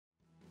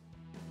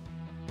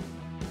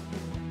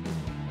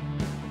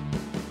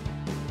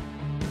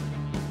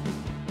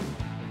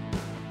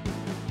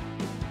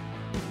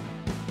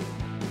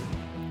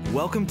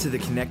Welcome to the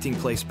Connecting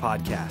Place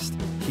podcast.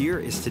 Here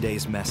is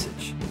today's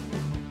message.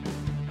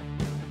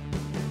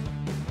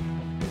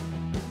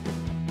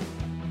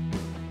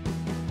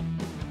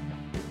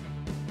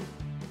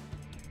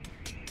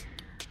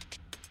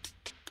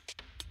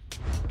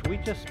 We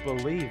just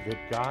believe that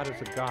God is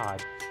a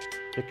God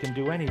that can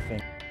do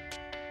anything.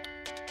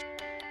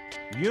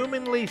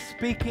 Humanly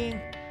speaking,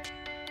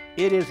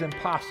 it is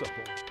impossible.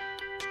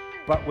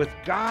 But with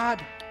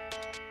God,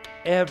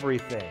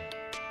 everything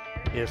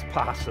is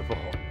possible.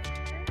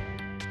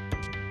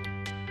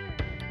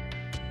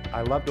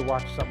 I love to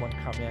watch someone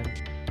come in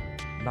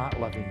not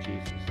loving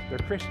Jesus. They're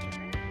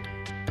Christian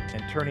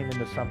and turning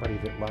into somebody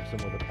that loves him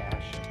with a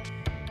passion.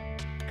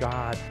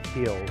 God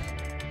heals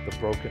the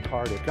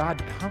brokenhearted.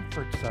 God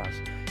comforts us,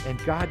 and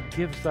God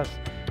gives us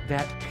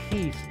that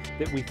peace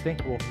that we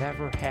think we'll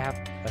never have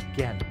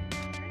again.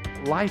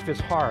 Life is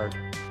hard.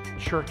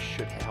 Church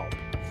should help.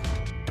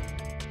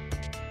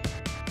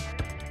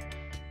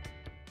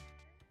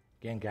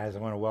 Again, guys, I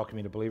want to welcome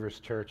you to Believers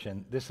Church,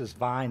 and this is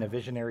Vine, a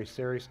visionary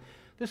series.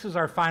 This is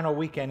our final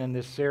weekend in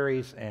this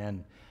series,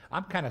 and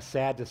I'm kind of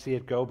sad to see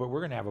it go, but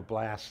we're going to have a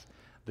blast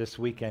this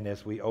weekend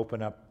as we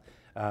open up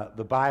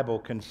the Bible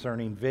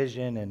concerning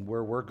vision and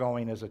where we're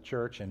going as a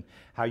church and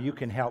how you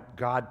can help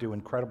God do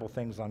incredible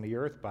things on the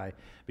earth by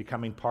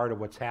becoming part of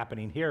what's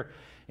happening here.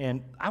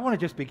 And I want to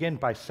just begin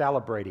by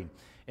celebrating.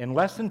 In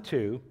Lesson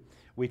 2,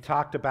 we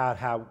talked about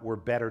how we're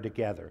better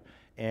together,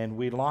 and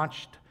we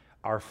launched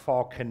our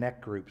Fall Connect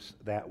groups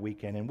that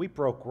weekend, and we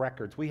broke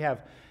records. We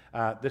have,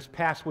 this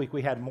past week,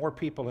 we had more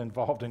people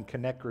involved in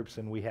Connect groups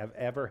than we have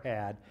ever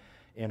had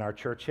in our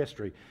church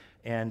history.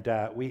 And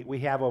we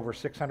have over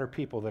 600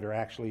 people that are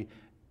actually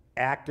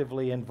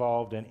actively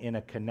involved in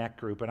a Connect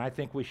group. And I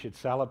think we should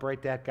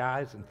celebrate that,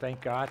 guys, and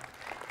thank God.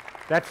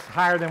 That's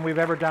higher than we've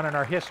ever done in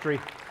our history.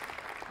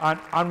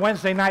 On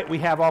Wednesday night, we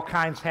have all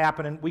kinds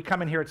happening. We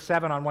come in here at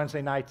 7 on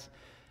Wednesday nights,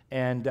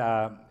 and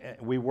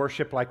we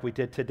worship like we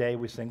did today.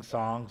 We sing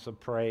songs of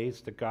praise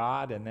to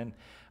God, and then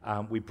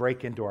we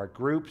break into our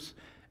groups.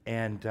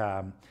 And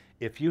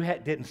if you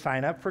didn't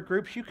sign up for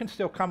groups, you can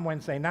still come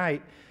Wednesday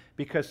night,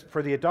 because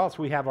for the adults,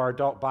 we have our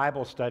adult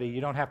Bible study. You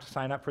don't have to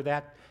sign up for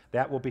that.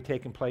 That will be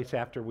taking place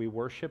after we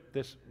worship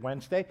this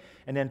Wednesday.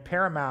 And then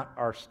Paramount,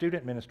 our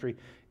student ministry,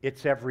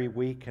 it's every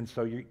week. And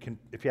so you can,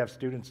 if you have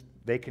students,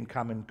 they can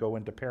come and go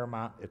into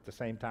Paramount at the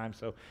same time.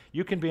 So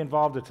you can be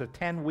involved. It's a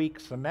 10-week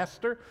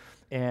semester.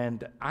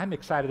 And I'm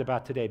excited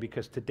about today,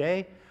 because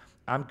today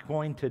I'm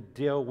going to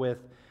deal with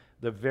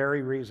the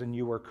very reason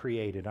you were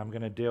created. I'm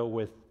going to deal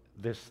with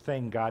this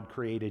thing God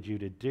created you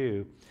to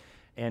do.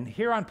 And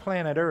here on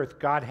planet Earth,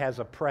 God has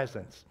a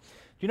presence.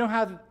 Do you know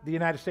how the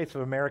United States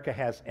of America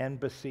has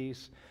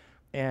embassies?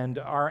 And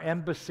our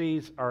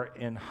embassies are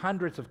in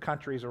hundreds of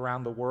countries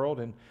around the world,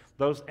 and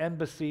those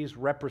embassies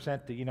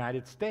represent the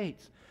United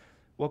States.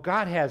 Well,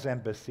 God has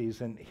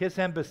embassies, and his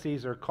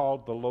embassies are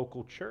called the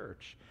local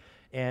church.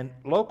 And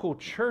local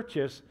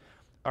churches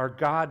are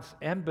God's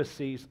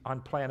embassies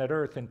on planet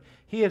Earth, and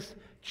he has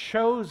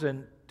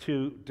chosen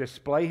to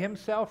display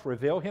himself,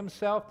 reveal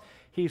himself.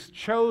 He's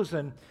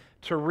chosen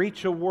to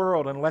reach a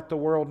world and let the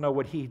world know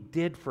what he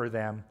did for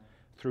them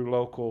through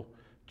local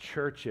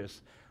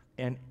churches.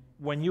 And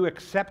when you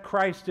accept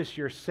Christ as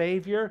your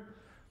Savior,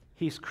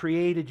 he's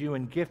created you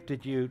and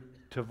gifted you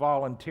to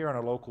volunteer in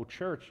a local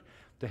church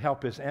to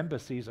help his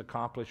embassies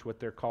accomplish what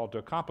they're called to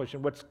accomplish.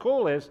 And what's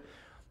cool is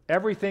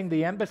everything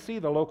the embassy,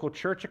 the local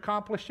church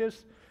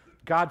accomplishes,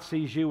 God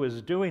sees you as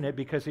doing it,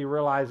 because he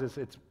realizes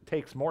it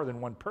takes more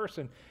than one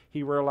person.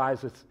 He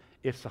realizes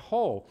it's a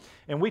whole.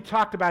 And we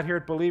talked about here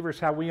at Believers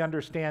how we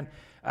understand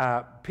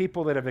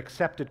people that have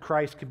accepted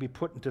Christ can be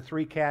put into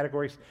 3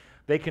 categories.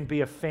 They can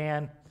be a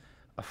fan,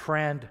 a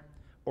friend,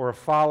 or a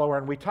follower.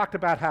 And we talked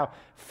about how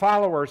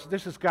followers,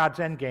 this is God's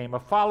end game.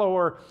 A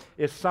follower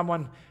is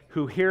someone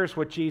who hears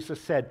what Jesus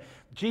said.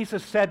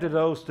 Jesus said to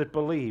those that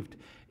believed,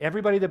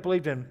 everybody that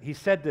believed in him, he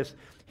said this.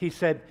 He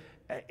said,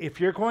 if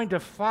you're going to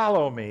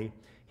follow me,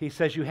 he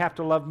says, you have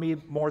to love me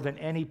more than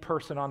any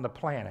person on the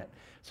planet.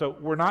 So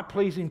we're not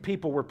pleasing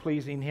people, we're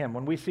pleasing him.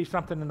 When we see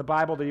something in the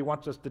Bible that he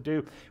wants us to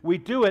do, we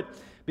do it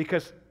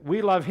because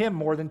we love him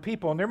more than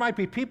people. And there might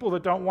be people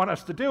that don't want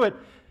us to do it,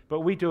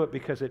 but we do it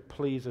because it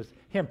pleases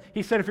him.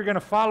 He said, if you're going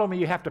to follow me,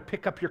 you have to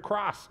pick up your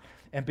cross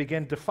and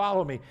begin to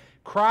follow me.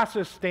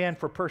 Crosses stand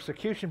for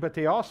persecution, but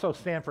they also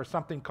stand for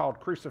something called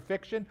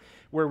crucifixion,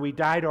 where we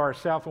die to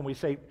ourselves and we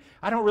say,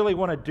 I don't really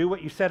want to do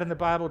what you said in the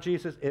Bible,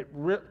 Jesus.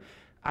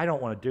 I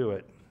don't want to do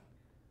it,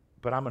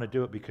 but I'm going to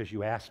do it because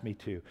you asked me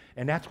to.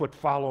 And that's what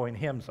following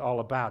him's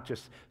all about,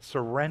 just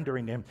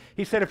surrendering to him.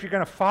 He said, if you're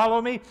going to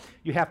follow me,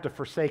 you have to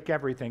forsake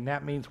everything.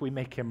 That means we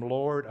make him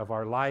Lord of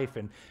our life,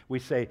 and we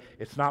say,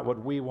 it's not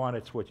what we want,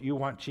 it's what you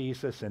want,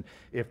 Jesus. And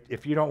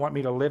if you don't want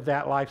me to live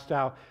that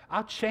lifestyle,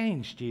 I'll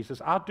change,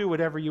 Jesus. I'll do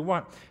whatever you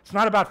want. It's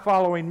not about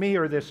following me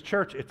or this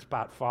church, it's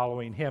about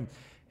following him.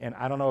 And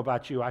I don't know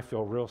about you, I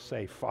feel real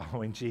safe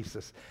following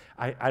Jesus.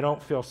 I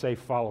don't feel safe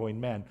following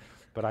men,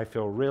 but I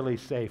feel really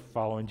safe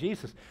following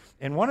Jesus.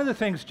 And one of the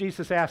things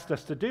Jesus asked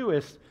us to do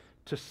is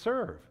to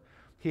serve.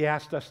 he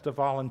asked us to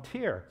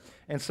volunteer.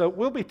 And so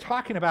we'll be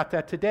talking about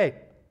that today.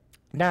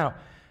 Now,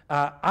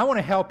 I want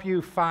to help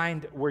you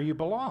find where you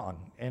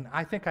belong, and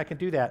I think I can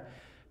do that.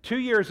 2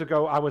 years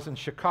ago, I was in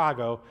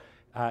Chicago,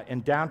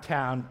 in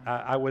downtown.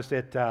 I was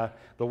at the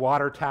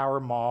Water Tower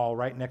Mall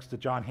right next to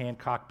John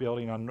Hancock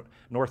Building on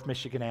North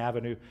Michigan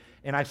Avenue,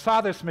 and I saw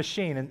this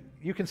machine, and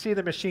you can see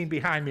the machine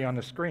behind me on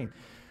the screen.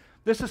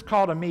 This is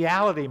called a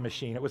Meality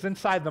machine. It was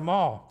inside the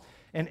mall,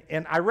 and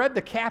I read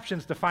the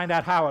captions to find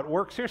out how it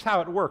works. Here's how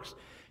it works.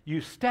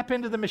 You step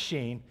into the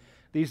machine,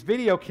 these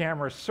video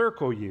cameras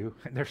circle you,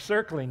 and they're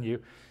circling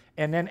you,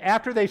 and then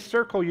after they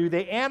circle you,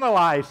 they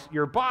analyze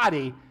your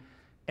body,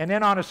 and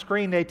then on a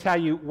screen they tell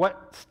you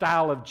what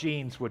style of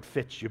jeans would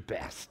fit you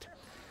best.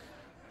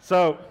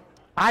 So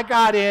I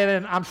got in,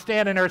 and I'm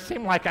standing there, it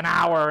seemed like an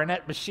hour, and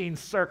that machine's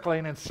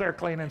circling and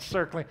circling and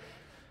circling.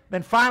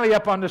 Then finally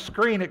up on the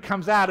screen it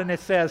comes out and it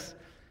says,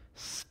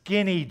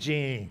 skinny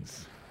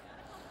jeans.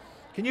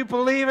 Can you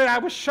believe it? I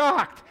was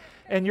shocked.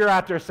 And you're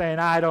out there saying,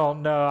 I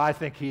don't know, I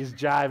think he's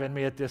jiving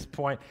me at this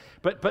point.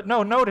 But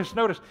no, notice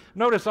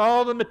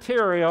all the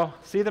material.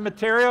 See the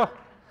material?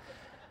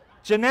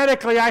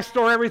 Genetically, I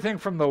store everything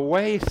from the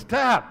waist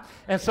up.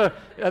 And so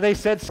they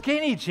said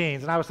skinny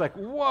jeans. And I was like,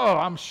 whoa,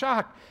 I'm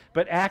shocked.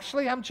 But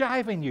actually, I'm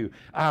jiving you.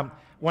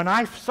 When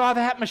I saw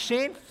that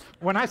machine,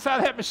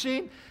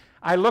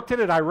 I looked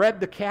at it, I read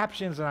the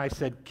captions, and I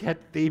said,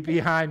 get thee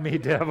behind me,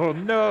 devil.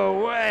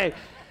 No way.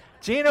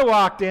 Gina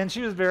walked in.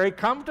 She was very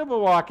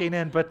comfortable walking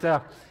in, but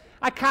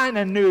I kind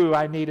of knew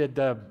I needed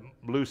the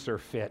looser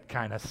fit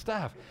kind of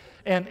stuff.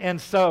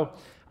 And so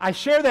I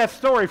share that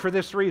story for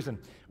this reason.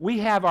 We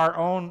have our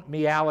own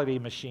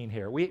Meality machine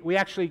here. We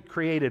actually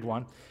created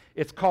one.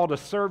 It's called a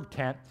serve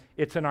tent.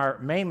 It's in our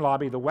main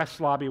lobby, the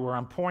west lobby where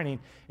I'm pointing.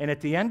 And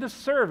at the end of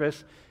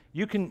service,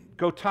 you can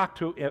go talk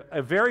to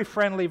a very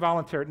friendly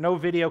volunteer. No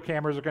video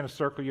cameras are going to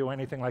circle you or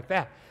anything like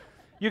that.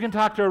 You can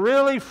talk to a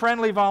really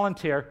friendly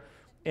volunteer,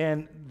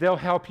 and they'll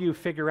help you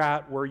figure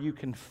out where you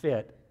can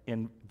fit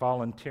in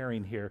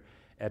volunteering here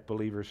at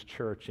Believers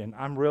Church. And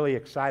I'm really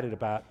excited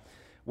about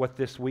what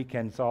this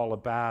weekend's all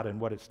about and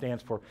what it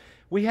stands for.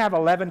 We have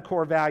 11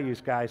 core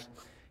values, guys.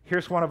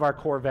 Here's one of our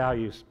core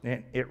values.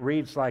 And it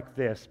reads like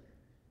this.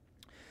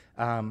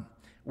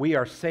 We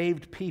are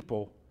saved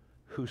people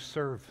who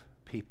serve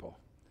people.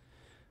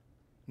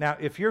 Now,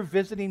 if you're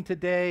visiting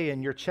today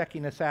and you're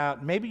checking us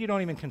out, maybe you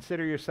don't even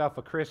consider yourself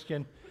a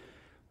Christian,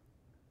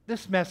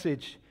 this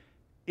message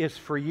is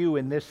for you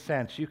in this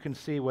sense. You can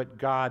see what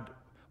God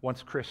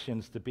wants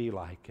Christians to be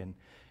like.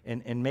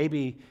 And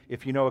maybe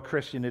if you know a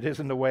Christian, it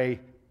isn't the way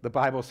the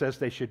Bible says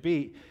they should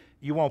be,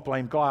 you won't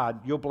blame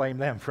God. You'll blame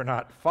them for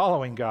not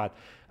following God.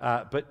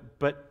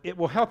 But it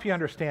will help you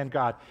understand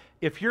God.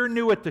 If you're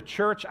new at the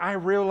church, I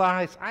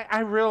realize,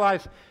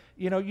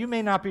 you know, you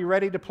may not be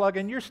ready to plug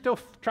in. You're still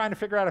trying to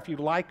figure out if you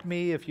like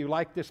me, if you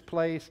like this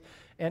place.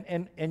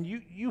 And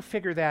you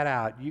figure that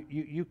out.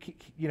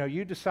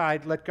 You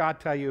decide, let God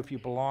tell you if you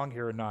belong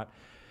here or not.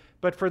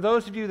 But for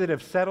those of you that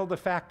have settled the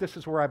fact this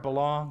is where I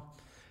belong,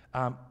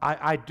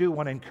 I do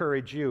want to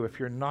encourage you, if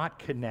you're not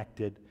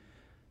connected,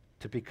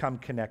 to become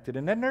connected.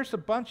 And then there's a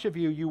bunch of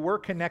you were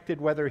connected,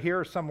 whether here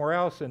or somewhere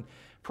else, and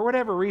for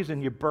whatever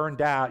reason you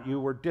burned out, you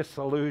were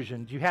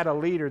disillusioned, you had a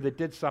leader that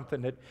did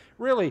something that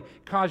really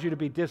caused you to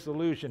be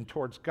disillusioned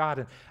towards God.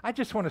 And I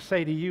just want to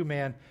say to you,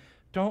 man,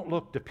 don't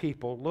look to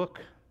people,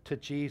 look to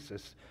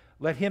Jesus.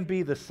 Let him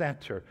be the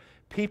center.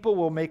 People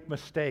will make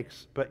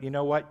mistakes, but you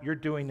know what? You're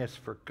doing this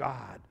for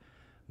God,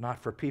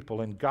 not for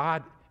people. And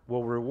God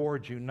will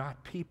reward you,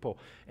 not people.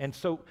 And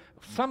so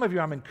some of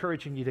you, I'm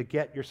encouraging you to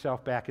get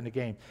yourself back in the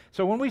game.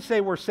 So when we say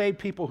we're saved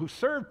people who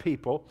serve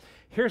people,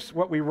 here's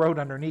what we wrote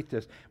underneath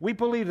this. We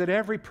believe that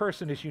every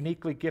person is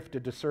uniquely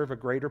gifted to serve a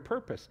greater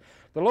purpose.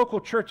 The local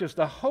church is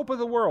the hope of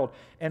the world,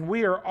 and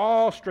we are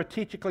all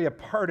strategically a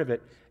part of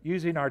it,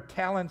 using our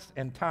talents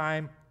and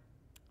time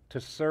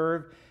to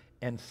serve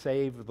and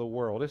save the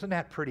world. Isn't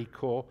that pretty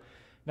cool?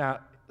 Now,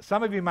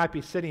 some of you might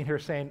be sitting here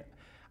saying,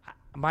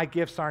 my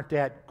gifts aren't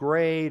that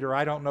great, or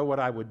I don't know what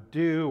I would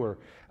do, or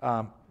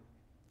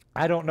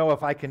I don't know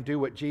if I can do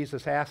what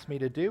Jesus asked me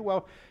to do.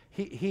 Well,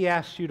 he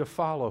asked you to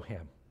follow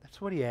him.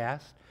 That's what he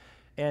asked.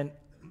 And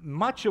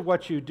much of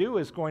what you do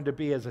is going to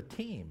be as a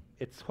team.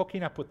 It's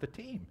hooking up with the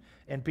team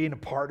and being a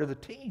part of the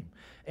team.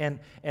 And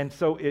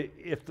so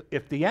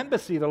if the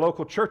embassy, the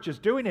local church, is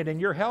doing it and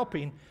you're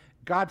helping,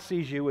 God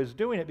sees you as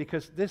doing it,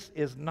 because this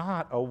is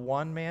not a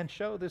one-man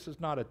show. This is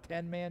not a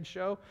 10-man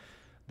show.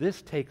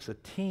 This takes a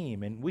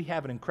team, and we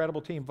have an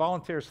incredible team.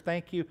 Volunteers,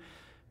 thank you.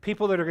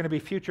 People that are going to be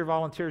future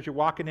volunteers, you're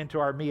walking into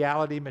our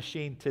Meality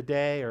machine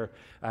today or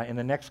in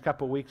the next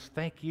couple weeks,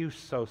 thank you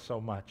so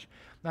much.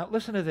 Now,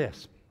 listen to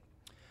this.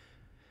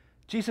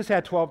 Jesus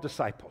had 12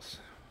 disciples,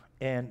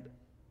 and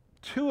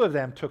 2 of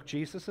them took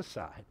Jesus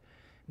aside.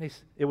 And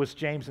it was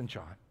James and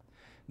John.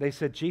 They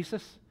said,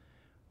 Jesus,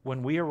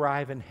 when we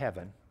arrive in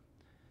heaven,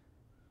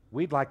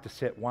 we'd like to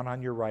sit one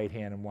on your right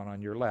hand and one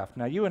on your left.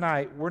 Now, you and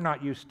I, we're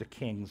not used to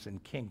kings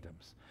and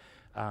kingdoms.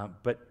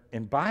 But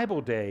in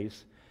Bible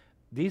days,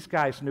 these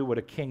guys knew what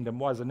a kingdom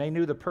was, and they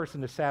knew the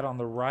person that sat on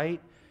the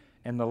right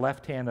and the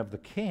left hand of the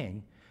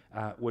king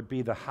would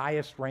be the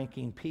highest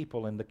ranking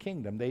people in the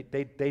kingdom.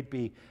 They'd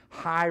be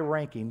high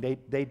ranking.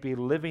 They'd be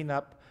living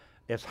up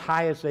as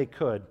high as they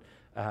could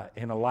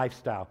in a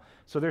lifestyle.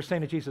 So they're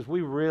saying to Jesus,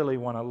 we really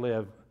want to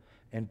live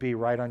and be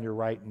right on your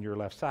right and your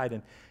left side.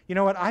 And you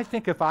know what? I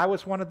think if I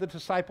was one of the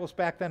disciples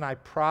back then, I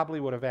probably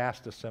would have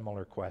asked a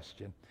similar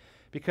question.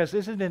 Because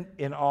isn't it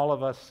in all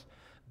of us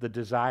the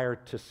desire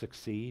to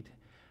succeed?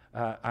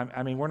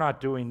 I mean, we're not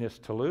doing this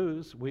to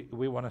lose.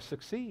 We want to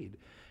succeed.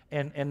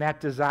 And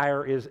that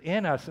desire is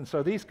in us. And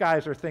so these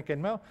guys are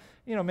thinking, well,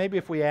 you know, maybe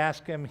if we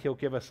ask him, he'll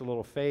give us a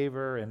little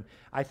favor. And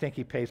I think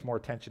he pays more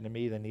attention to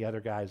me than the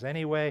other guys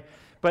anyway.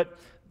 But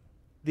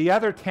the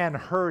other 10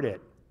 heard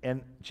it.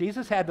 And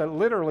Jesus had to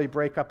literally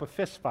break up a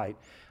fist fight.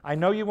 I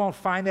know you won't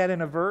find that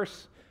in a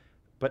verse,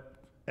 but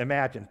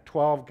imagine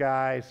 12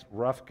 guys,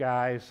 rough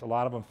guys, a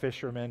lot of them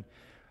fishermen.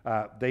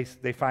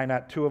 They find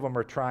out 2 of them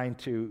are trying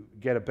to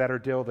get a better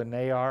deal than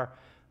they are.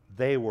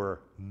 They were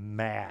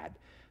mad.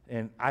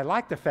 And I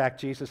like the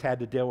fact Jesus had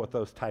to deal with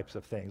those types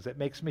of things. It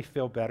makes me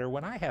feel better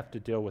when I have to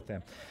deal with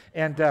them.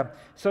 And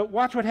so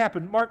watch what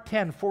happened. Mark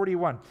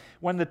 10:41.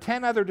 When the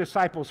 10 other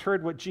disciples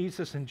heard what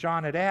Jesus and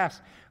John had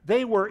asked,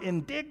 they were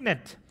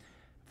indignant.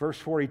 Verse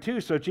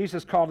 42, so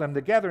Jesus called them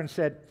together and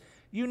said,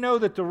 you know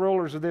that the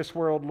rulers of this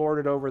world lord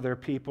it over their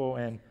people,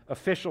 and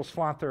officials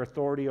flaunt their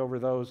authority over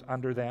those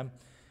under them.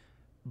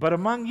 But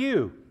among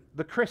you,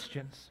 the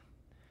Christians,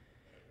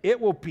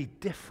 it will be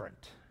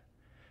different.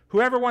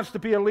 Whoever wants to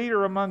be a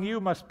leader among you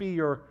must be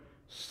your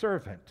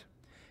servant.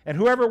 And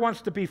whoever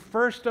wants to be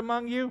first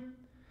among you,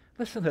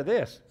 listen to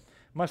this,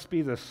 must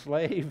be the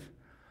slave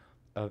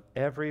of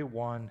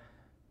everyone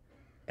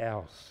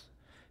else.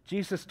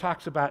 Jesus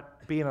talks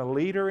about being a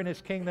leader in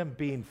his kingdom,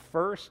 being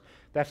first.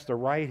 That's the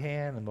right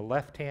hand and the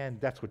left hand.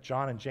 That's what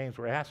John and James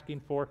were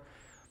asking for.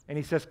 And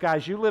he says,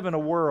 guys, you live in a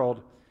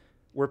world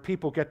where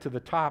people get to the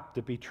top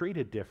to be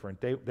treated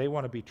different. They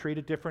want to be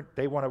treated different.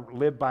 They want to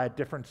live by a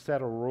different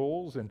set of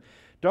rules. And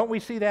don't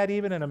we see that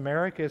even in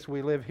America as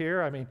we live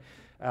here? I mean,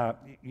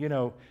 you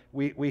know,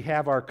 we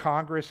have our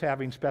Congress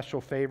having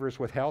special favors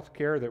with health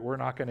care that we're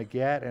not going to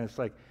get. And it's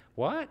like,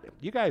 what?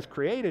 You guys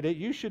created it.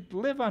 You should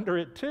live under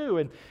it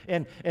too.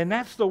 And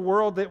that's the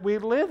world that we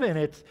live in.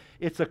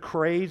 It's a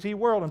crazy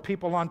world. And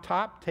people on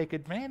top take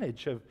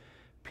advantage of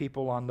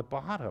people on the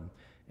bottom.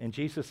 And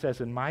Jesus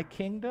says, in my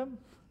kingdom,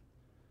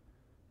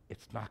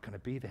 it's not going to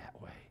be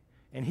that way.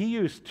 And he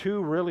used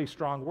 2 really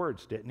strong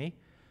words, didn't he?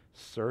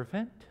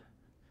 Servant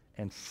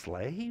and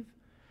slave.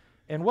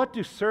 And what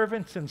do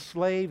servants and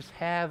slaves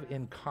have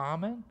in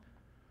common?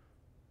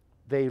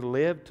 They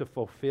live to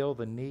fulfill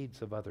the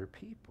needs of other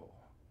people.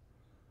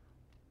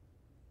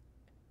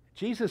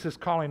 Jesus is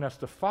calling us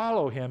to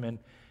follow him, and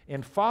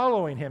in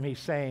following him, he's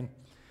saying,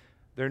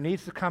 there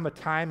needs to come a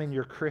time in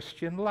your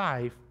Christian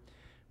life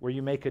where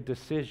you make a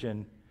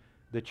decision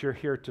that you're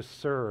here to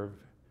serve,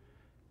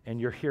 and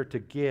you're here to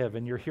give,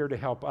 and you're here to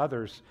help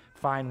others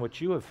find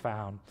what you have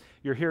found.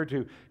 You're here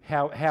to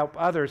help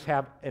others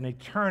have an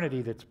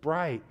eternity that's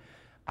bright.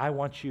 I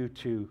want you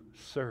to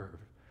serve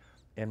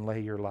and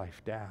lay your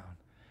life down.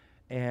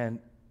 And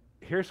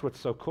here's what's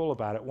so cool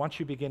about it. Once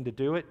you begin to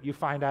do it, you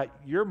find out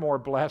you're more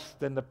blessed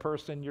than the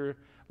person you're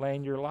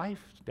laying your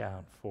life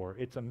down for.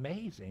 It's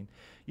amazing.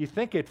 You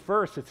think at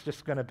first it's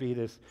just going to be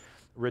this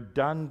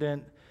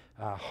redundant,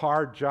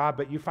 hard job,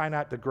 but you find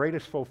out the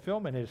greatest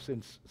fulfillment is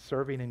in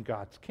serving in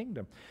God's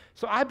kingdom.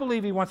 So I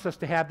believe he wants us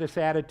to have this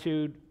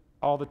attitude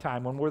all the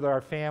time. When we're with our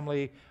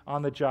family,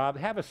 on the job,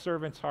 have a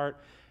servant's heart.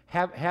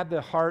 Have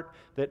the heart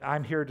that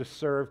I'm here to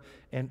serve.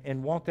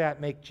 And won't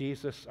that make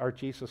our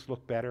Jesus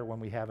look better when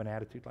we have an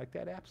attitude like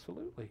that?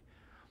 Absolutely.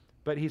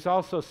 But he's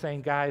also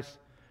saying, guys,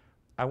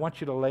 I want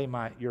you to lay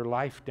your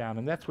life down.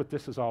 And that's what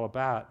this is all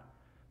about,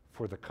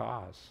 for the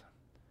cause.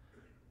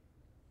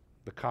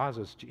 The cause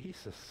is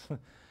Jesus.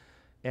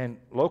 And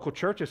local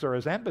churches are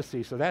his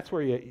embassy, so that's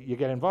where you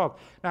get involved.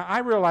 Now, I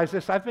realize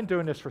this. I've been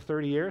doing this for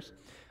 30 years.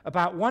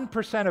 About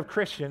 1% of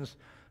Christians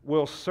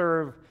will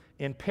serve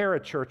in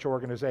parachurch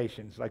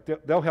organizations. Like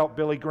they'll help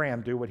Billy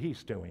Graham do what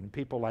he's doing,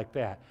 people like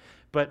that.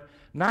 But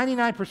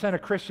 99%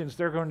 of Christians,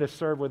 they're going to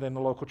serve within the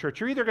local church.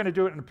 You're either going to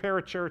do it in a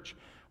parachurch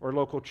or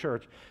local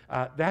church.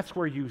 That's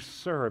where you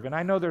serve. And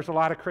I know there's a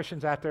lot of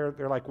Christians out there,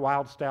 they're like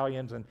wild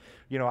stallions, and,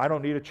 you know, I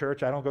don't need a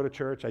church, I don't go to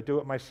church, I do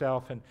it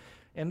myself.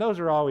 And those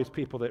are always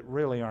people that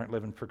really aren't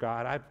living for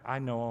God. I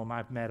know them,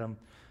 I've met them.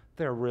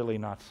 They're really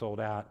not sold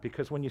out,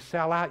 because when you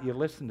sell out, you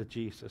listen to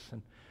Jesus.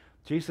 And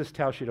Jesus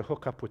tells you to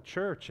hook up with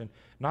church, and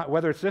not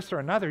whether it's this or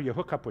another, you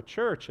hook up with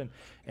church.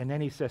 And then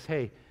he says,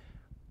 hey,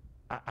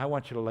 I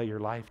want you to lay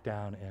your life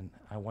down, and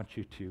I want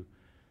you to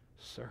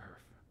serve.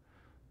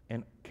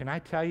 And can I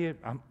tell you,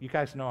 you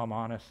guys know I'm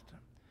honest.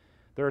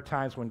 There are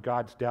times when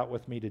God's dealt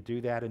with me to do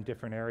that in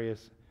different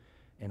areas,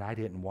 and I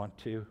didn't want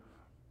to.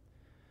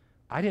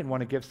 I didn't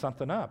want to give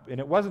something up. And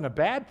it wasn't a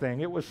bad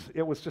thing. It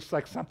was just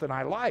like something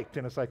I liked.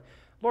 And it's like,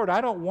 Lord,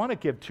 I don't want to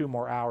give 2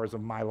 more hours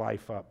of my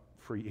life up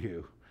for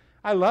you.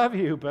 I love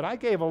you, but I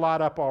gave a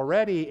lot up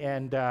already,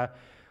 and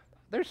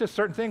there's just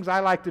certain things I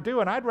like to do,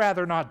 and I'd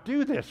rather not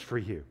do this for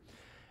you.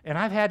 And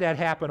I've had that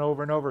happen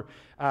over and over.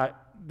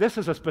 This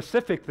is a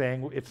specific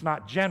thing. It's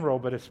not general,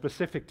 but it's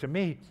specific to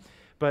me.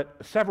 But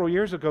several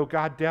years ago,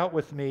 God dealt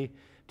with me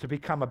to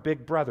become a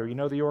big brother. You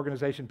know the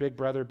organization Big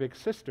Brother, Big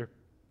Sister?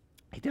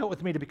 He dealt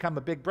with me to become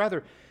a big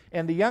brother.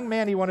 And the young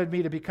man he wanted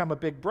me to become a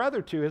big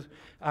brother to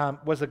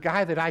was a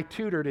guy that I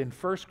tutored in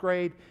first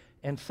grade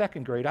and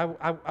second grade.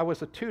 I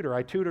was a tutor.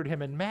 I tutored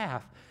him in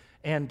math.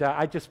 And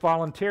I just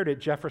volunteered at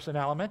Jefferson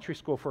Elementary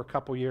School for a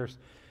couple years.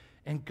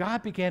 And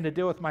God began to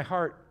deal with my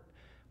heart.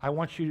 I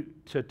want you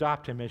to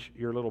adopt him as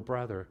your little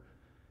brother.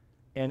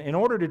 And in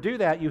order to do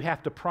that, you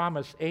have to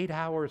promise 8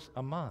 hours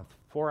a month,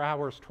 4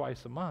 hours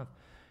twice a month.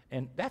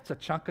 And that's a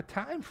chunk of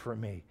time for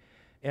me.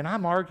 And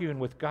I'm arguing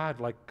with God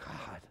like,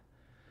 God,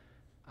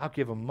 I'll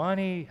give him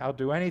money, I'll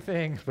do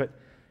anything, but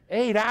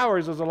 8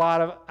 hours is a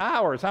lot of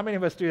hours. How many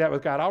of us do that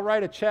with God? I'll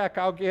write a check,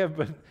 I'll give,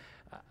 but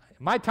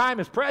my time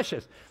is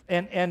precious.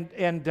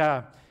 And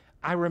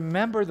I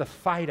remember the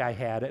fight I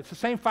had. It's the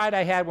same fight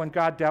I had when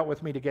God dealt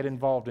with me to get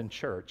involved in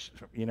church,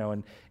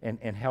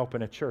 and help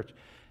in a church.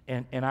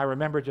 And I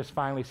remember just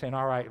finally saying,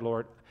 all right,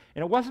 Lord.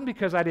 And it wasn't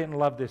because I didn't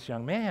love this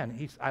young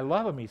man. I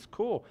love him, he's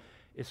cool.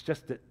 It's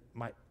just that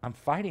I'm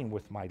fighting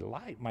with my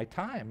life, my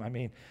time. I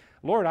mean,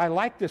 Lord, I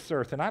like this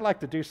earth, and I like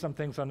to do some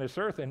things on this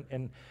earth.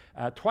 And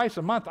twice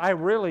a month, I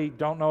really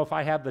don't know if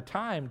I have the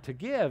time to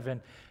give.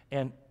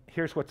 And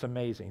here's what's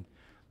amazing.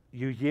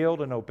 You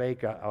yield and obey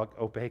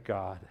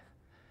God.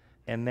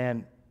 And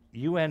then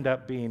you end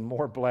up being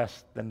more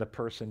blessed than the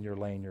person you're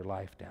laying your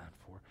life down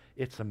for.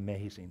 It's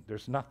amazing.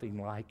 There's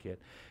nothing like it.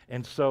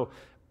 And so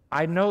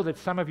I know that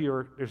some of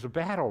you there's a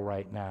battle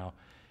right now,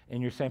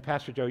 and you're saying,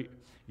 Pastor Joe,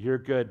 you're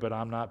good, but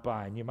I'm not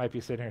buying. You might be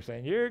sitting here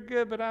saying, you're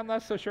good, but I'm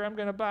not so sure I'm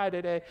going to buy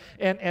today.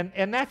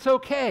 And that's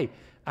okay.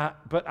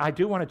 But I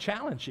do want to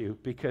challenge you,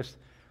 because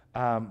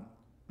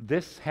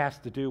this has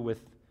to do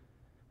with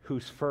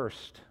who's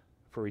first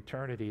for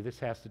eternity. This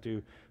has to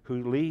do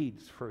who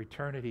leads for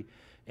eternity.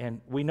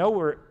 And we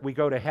know we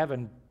go to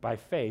heaven by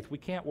faith. We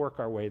can't work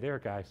our way there,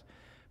 guys.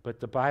 But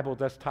the Bible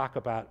does talk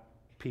about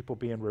people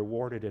being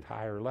rewarded at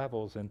higher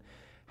levels. And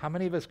how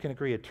many of us can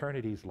agree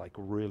eternity is like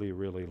really,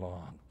 really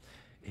long?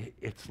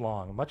 It's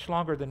long, much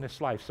longer than this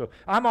life. So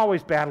I'm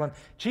always battling.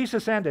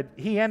 Jesus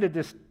ended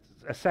this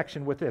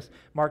section with this,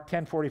 Mark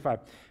 10:45.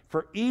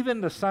 For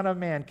even the Son of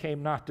Man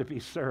came not to be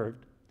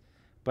served,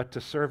 but to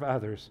serve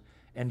others,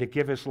 and to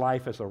give his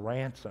life as a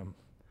ransom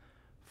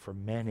for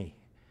many.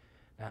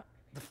 Now,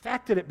 the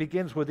fact that it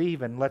begins with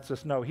even lets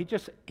us know he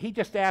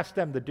just asked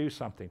them to do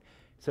something.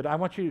 He said, I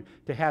want you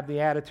to have the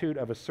attitude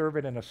of a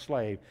servant and a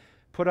slave.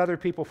 Put other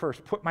people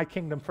first. Put my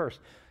kingdom first.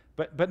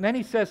 But then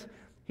he says,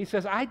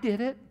 I did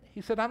it. He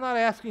said, I'm not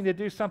asking you to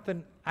do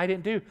something I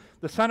didn't do.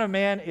 The Son of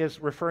Man is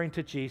referring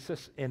to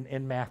Jesus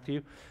in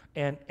Matthew.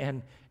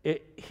 And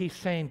he's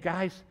saying,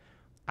 guys,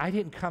 I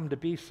didn't come to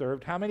be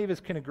served. How many of us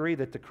can agree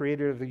that the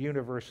creator of the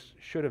universe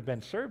should have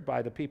been served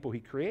by the people he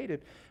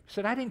created? He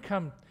said, I didn't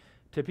come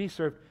to be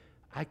served.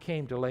 I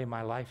came to lay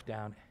my life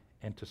down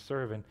and to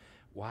serve. And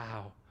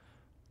wow,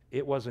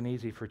 it wasn't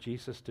easy for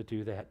Jesus to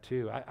do that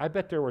too. I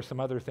bet there were some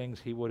other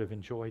things he would have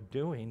enjoyed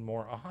doing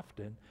more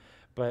often.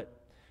 But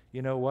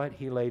you know what?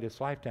 He laid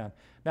his life down.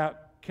 Now,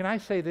 can I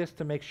say this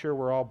to make sure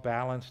we're all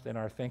balanced in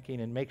our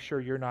thinking and make sure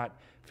you're not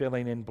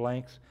filling in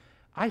blanks?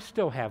 I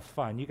still have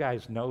fun. You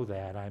guys know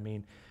that. I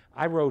mean,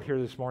 I rode here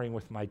this morning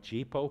with my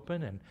Jeep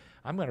open, and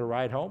I'm going to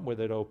ride home with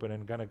it open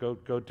and going to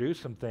go do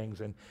some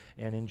things and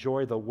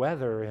enjoy the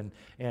weather.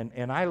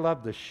 And I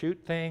love to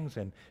shoot things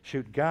and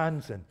shoot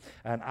guns, and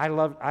I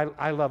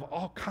love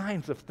all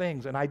kinds of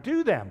things, and I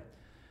do them.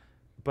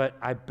 But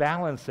I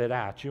balance it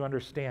out. You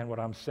understand what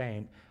I'm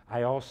saying?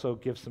 I also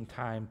give some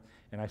time,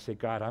 and I say,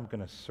 God, I'm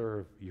going to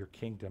serve your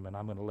kingdom, and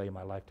I'm going to lay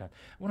my life down.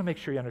 I want to make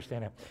sure you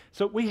understand that.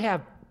 So we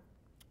have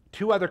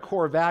two other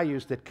core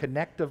values that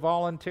connect to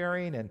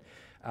volunteering, and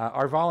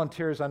our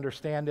volunteers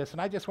understand this.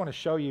 And I just want to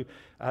show you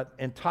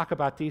and talk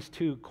about these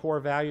two core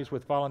values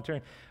with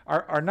volunteering.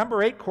 Our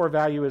number 8 core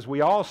value is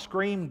we all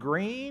scream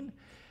green.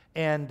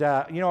 And,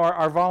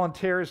 our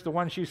volunteers, the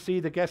ones you see,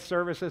 the guest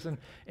services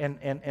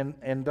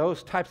and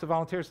those types of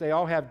volunteers, they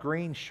all have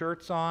green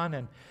shirts on.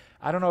 And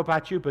I don't know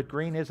about you, but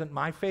green isn't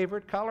my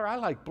favorite color. I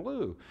like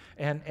blue.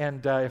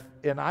 And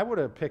I would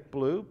have picked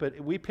blue, but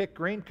we picked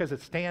green because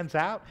it stands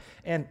out.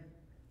 And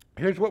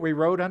here's what we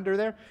wrote under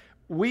there.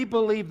 We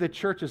believe the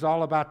church is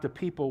all about the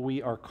people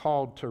we are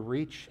called to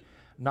reach,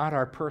 not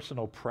our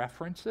personal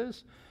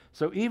preferences.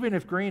 So even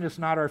if green is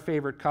not our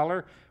favorite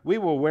color, we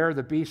will wear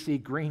the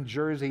BC green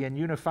jersey and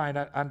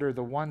unify under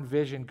the one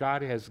vision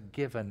God has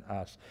given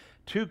us.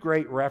 Two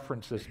great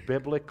references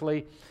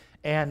biblically.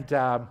 And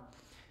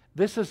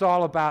this is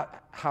all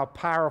about how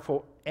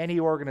powerful any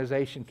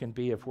organization can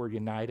be if we're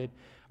united.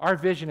 Our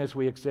vision is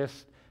we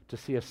exist to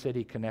see a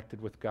city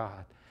connected with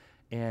God.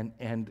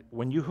 And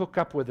when you hook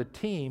up with a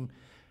team,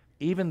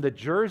 even the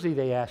jersey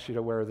they ask you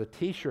to wear, the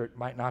T-shirt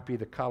might not be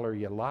the color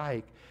you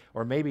like,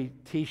 or maybe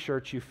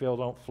T-shirts you feel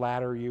don't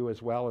flatter you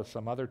as well as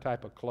some other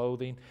type of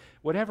clothing,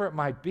 whatever it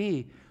might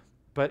be,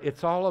 but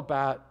it's all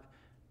about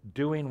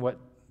doing what,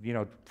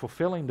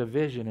 fulfilling the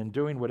vision and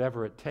doing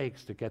whatever it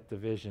takes to get the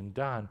vision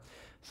done.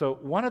 So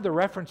one of the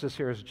references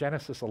here is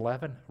Genesis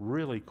 11,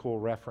 really cool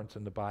reference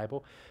in the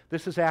Bible.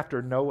 This is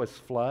after Noah's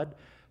flood.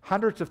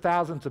 Hundreds of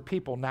thousands of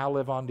people now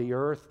live on the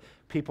earth.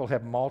 People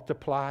have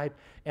multiplied.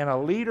 And a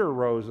leader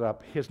rose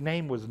up. His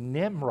name was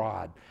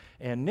Nimrod.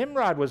 And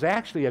Nimrod was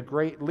actually a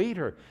great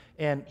leader.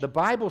 And the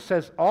Bible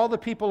says all the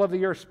people of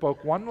the earth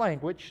spoke one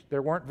language.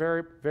 There weren't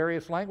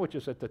various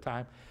languages at the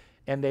time.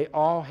 And they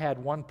all had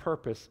one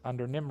purpose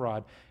under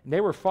Nimrod. And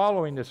they were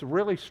following this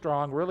really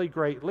strong, really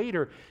great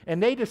leader.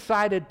 And they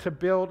decided to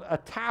build a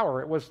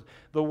tower. It was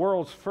the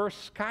world's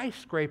first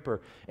skyscraper.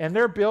 And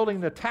they're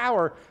building the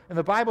tower. And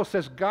the Bible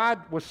says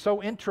God was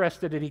so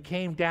interested that he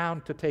came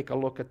down to take a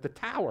look at the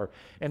tower.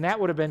 And that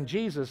would have been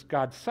Jesus,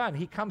 God's son.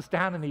 He comes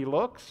down and he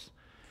looks.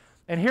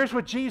 And here's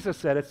what Jesus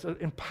said. It's a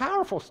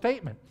powerful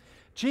statement.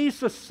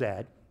 Jesus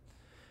said,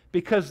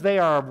 because they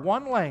are of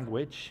one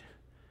language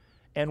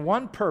and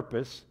one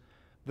purpose,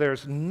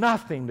 there's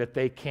nothing that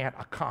they can't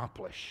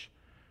accomplish.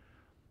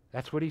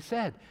 That's what he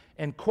said.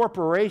 And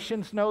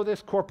corporations know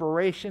this.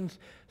 Corporations,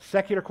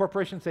 secular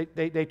corporations,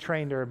 they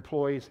train their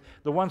employees.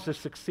 The ones that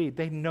succeed,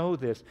 they know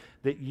this,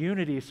 that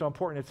unity is so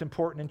important. It's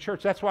important in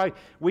church. That's why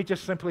we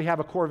just simply have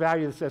a core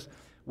value that says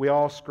we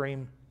all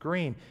scream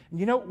green. And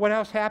you know what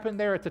else happened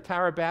there at the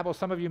Tower of Babel?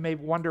 Some of you may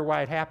wonder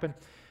why it happened.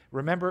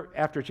 Remember,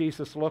 after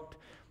Jesus looked,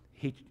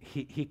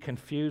 he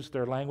confused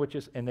their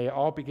languages, and they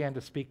all began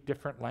to speak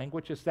different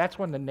languages. That's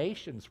when the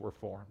nations were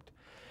formed.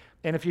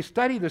 And if you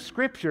study the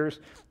scriptures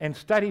and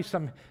study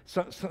some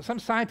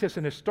scientists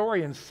and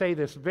historians say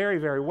this very,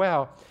 very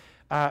well,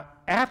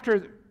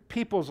 after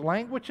people's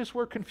languages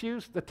were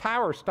confused, the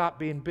tower stopped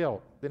being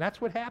built. And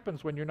that's what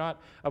happens when you're not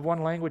of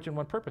one language and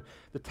one purpose.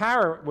 The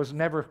tower was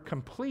never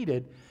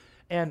completed,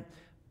 and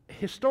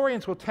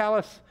historians will tell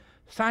us,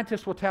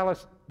 scientists will tell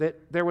us that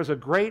there was a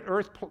great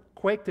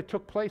earthquake that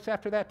took place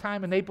after that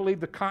time, and they believe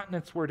the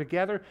continents were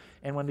together,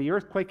 and when the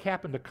earthquake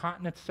happened, the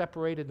continents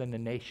separated and the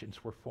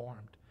nations were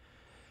formed.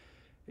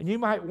 And you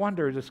might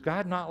wonder, does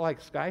God not like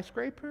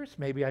skyscrapers?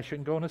 Maybe I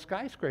shouldn't go in a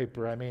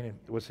skyscraper. I mean,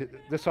 was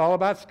this all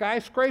about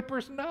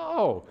skyscrapers?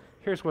 No.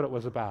 Here's what it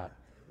was about,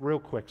 real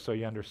quick so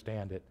you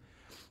understand it.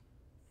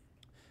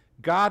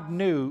 God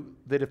knew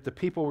that if the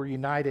people were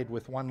united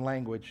with one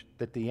language,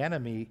 that the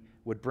enemy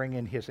would bring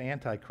in his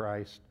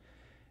Antichrist,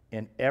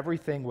 and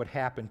everything would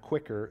happen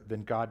quicker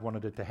than God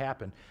wanted it to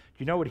happen. Do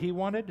you know what he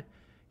wanted?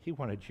 He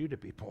wanted you to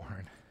be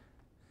born.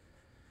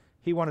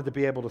 He wanted to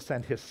be able to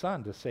send his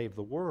son to save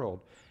the world.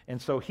 And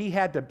so he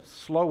had to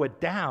slow it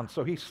down.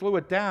 So he slowed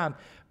it down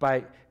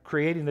by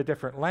creating the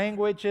different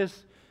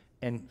languages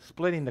and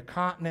splitting the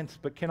continents.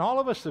 But can all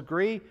of us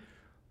agree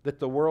that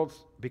the world's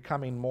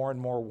becoming more and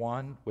more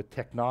one with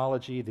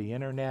technology, the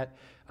internet?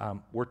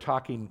 We're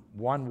talking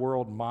one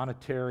world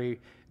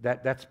monetary,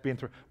 that's been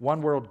through,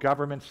 one world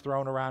government's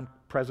thrown around.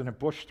 President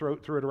Bush threw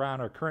it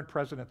around, our current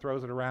president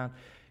throws it around.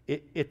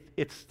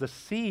 It's the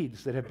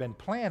seeds that have been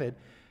planted.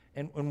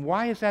 And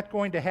why is that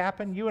going to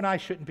happen? You and I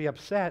shouldn't be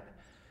upset.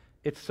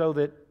 It's so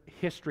that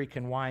history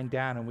can wind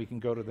down and we can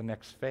go to the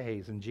next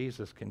phase and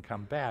Jesus can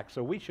come back.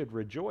 So we should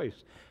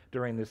rejoice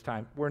during this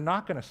time. We're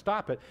not going to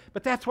stop it,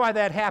 but that's why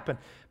that happened.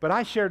 But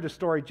I shared the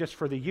story just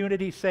for the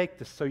unity's sake,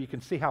 so you can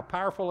see how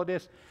powerful it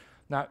is.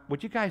 Now,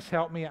 would you guys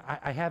help me?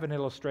 I have an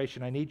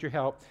illustration. I need your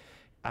help.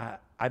 I'm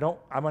going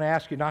to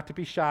ask you not to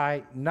be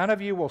shy. None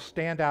of you will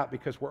stand out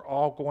because we're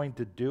all going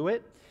to do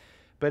it.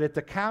 But at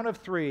the count of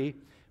 3,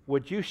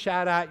 would you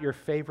shout out your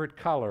favorite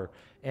color?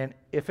 And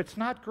if it's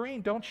not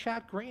green, don't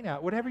shout green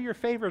out. Whatever your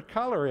favorite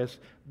color is,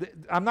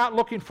 I'm not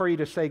looking for you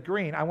to say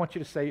green. I want you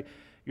to say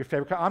your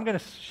favorite color. I'm going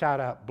to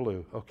shout out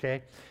blue,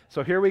 okay?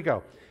 So here we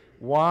go.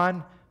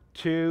 1,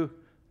 2,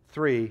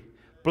 3,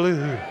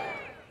 blue.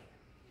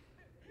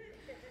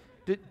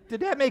 Did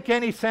that make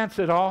any sense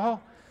at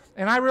all?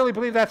 And I really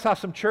believe that's how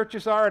some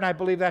churches are, and I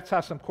believe that's how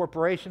some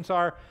corporations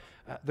are.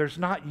 There's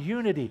not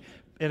unity,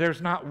 and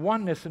there's not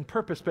oneness and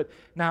purpose. But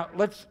now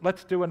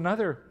let's do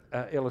another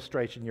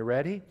illustration. You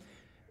ready?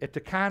 At the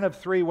count of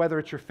 3, whether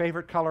it's your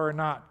favorite color or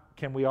not,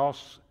 can we all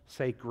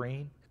say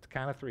green? At the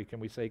count of 3, can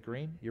we say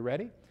green? You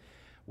ready?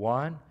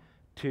 1,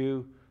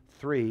 2,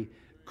 3.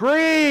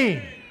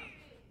 Green!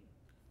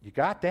 You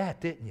got that,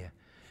 didn't you?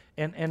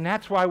 And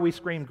that's why we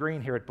scream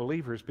green here at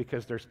Believers,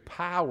 because there's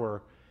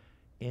power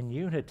in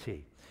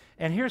unity.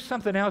 And here's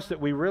something else that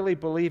we really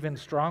believe in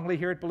strongly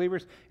here at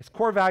Believers. It's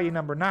core value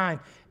number 9.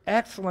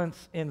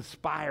 Excellence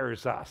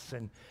inspires us.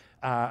 And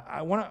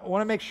I want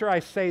to make sure I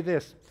say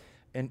this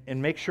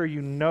and make sure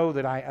you know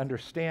that I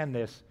understand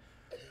this.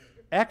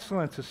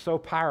 Excellence is so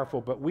powerful,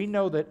 but we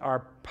know that our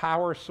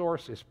power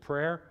source is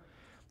prayer.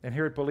 And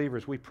here at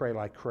Believers, we pray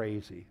like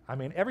crazy. I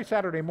mean, every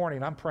Saturday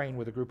morning, I'm praying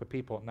with a group of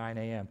people at 9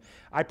 a.m.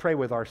 I pray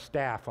with our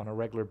staff on a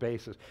regular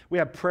basis. We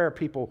have prayer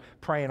people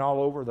praying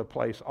all over the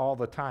place all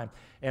the time.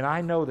 And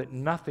I know that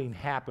nothing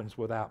happens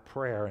without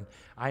prayer. And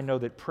I know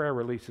that prayer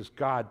releases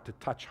God to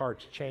touch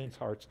hearts, change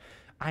hearts.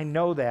 I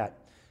know that.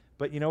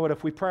 But you know what?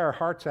 If we pray our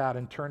hearts out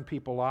and turn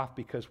people off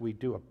because we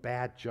do a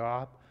bad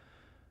job,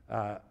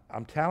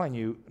 I'm telling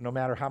you, no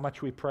matter how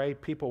much we pray,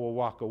 people will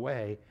walk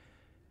away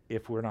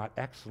if we're not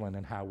excellent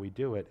in how we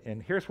do it.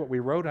 And here's what we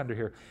wrote under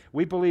here.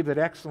 We believe that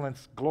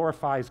excellence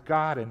glorifies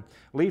God and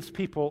leaves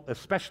people,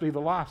 especially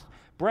the lost,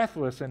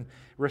 breathless and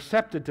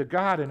receptive to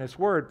God and His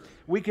Word.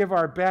 We give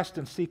our best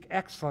and seek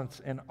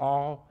excellence in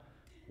all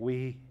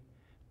we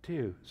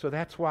do. So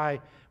that's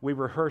why we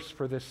rehearse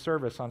for this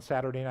service on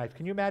Saturday nights.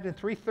 Can you imagine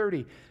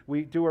 3:30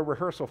 we do a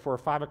rehearsal for a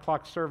 5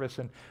 o'clock service,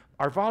 and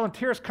our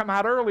volunteers come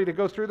out early to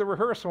go through the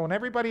rehearsal, and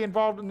everybody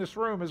involved in this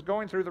room is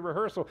going through the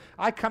rehearsal.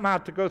 I come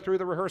out to go through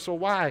the rehearsal.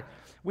 Why?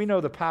 We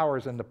know the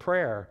powers in the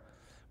prayer,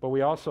 but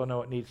we also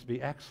know it needs to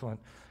be excellent.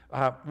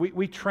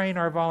 We train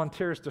our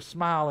volunteers to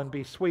smile and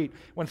be sweet.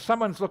 When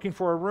someone's looking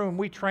for a room,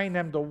 we train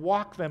them to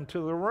walk them to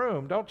the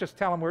room. Don't just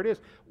tell them where it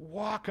is.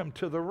 Walk them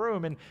to the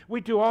room. And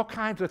we do all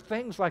kinds of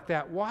things like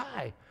that.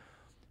 Why?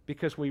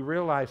 Because we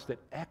realize that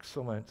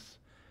excellence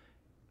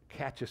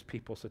catches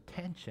people's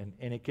attention,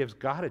 and it gives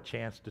God a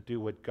chance to do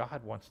what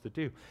God wants to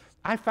do.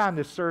 I found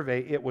this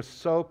survey. It was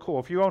so cool.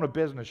 If you own a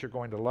business, you're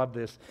going to love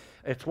this.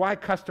 It's why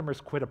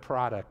customers quit a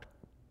product.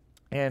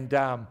 And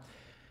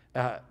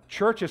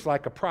church is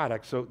like a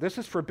product. So this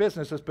is for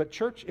businesses, but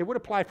church, it would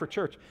apply for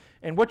church.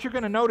 And what you're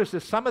going to notice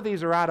is some of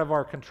these are out of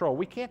our control.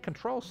 We can't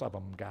control some of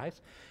them,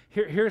 guys.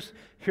 Here's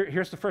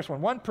the first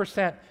one.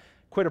 1%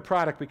 quit a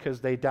product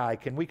because they die.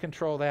 Can we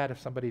control that if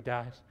somebody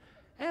dies?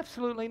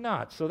 Absolutely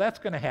not. So that's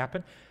going to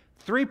happen.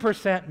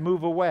 3%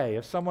 move away.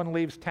 If someone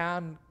leaves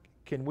town,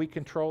 can we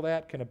control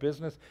that? Can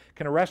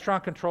a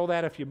restaurant control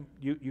that if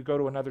you go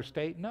to another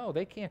state? No,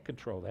 they can't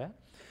control that.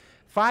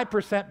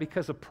 5%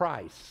 because of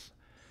price.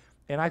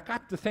 And I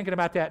got to thinking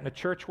about that in the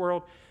church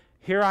world.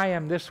 Here I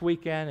am this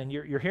weekend, and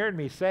you're hearing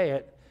me say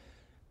it.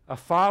 A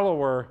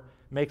follower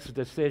makes a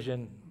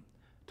decision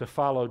to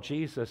follow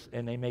Jesus,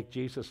 and they make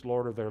Jesus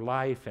Lord of their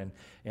life,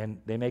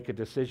 and they make a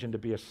decision to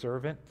be a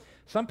servant.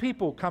 Some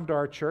people come to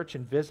our church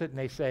and visit, and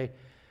they say,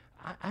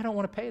 I don't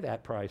want to pay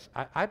that price.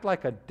 I'd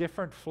like a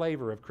different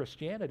flavor of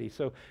Christianity.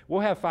 So we'll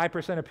have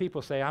 5% of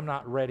people say, I'm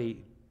not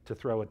ready to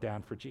throw it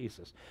down for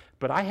Jesus.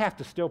 But I have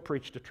to still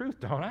preach the truth,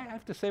 don't I? I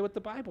have to say what the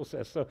Bible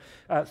says. So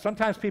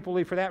sometimes people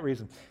leave for that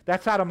reason.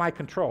 That's out of my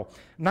control.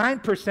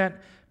 9%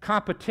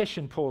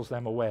 competition pulls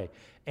them away.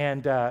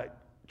 And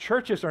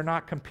churches are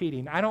not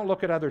competing. I don't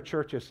look at other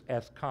churches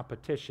as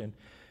competition.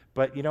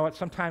 But you know what?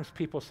 Sometimes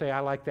people say, I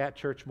like that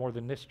church more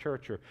than this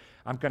church, or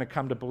I'm going to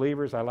come to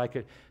Believers. I like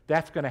it.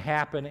 That's going to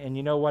happen. And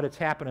you know what? It's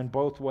happening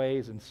both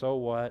ways. And so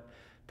what?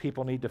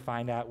 People need to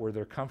find out where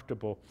they're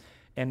comfortable.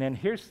 And then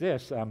here's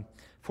this.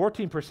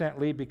 14%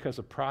 leave because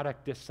of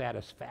product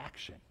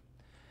dissatisfaction.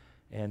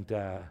 And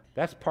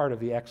that's part of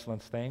the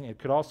excellence thing. It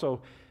could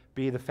also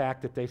be the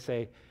fact that they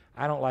say,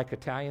 I don't like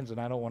Italians and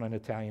I don't want an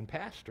Italian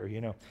pastor.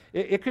 You know,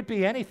 it could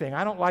be anything.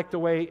 I don't like the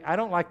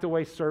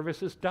way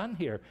service is done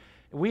here.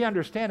 We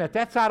understand that.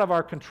 That's out of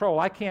our control.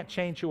 I can't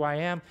change who I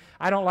am.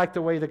 I don't like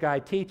the way the guy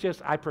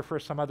teaches. I prefer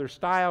some other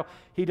style.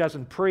 He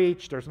doesn't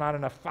preach. There's not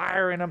enough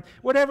fire in him.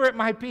 Whatever it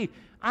might be,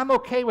 I'm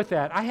okay with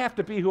that. I have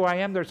to be who I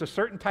am. There's a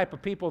certain type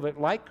of people that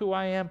like who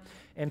I am,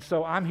 and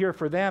so I'm here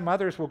for them.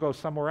 Others will go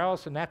somewhere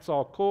else, and that's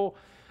all cool.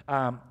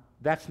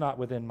 That's not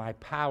within my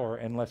power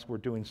unless we're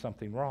doing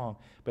something wrong.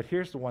 But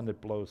here's the one that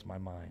blows my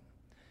mind.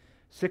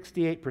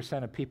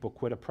 68% of people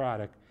quit a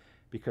product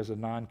because of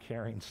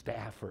non-caring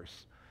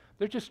staffers.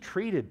 They're just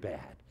treated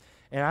bad.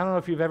 And I don't know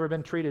if you've ever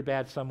been treated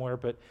bad somewhere,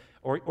 but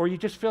or you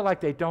just feel like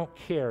they don't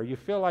care. You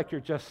feel like you're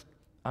just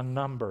a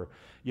number.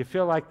 You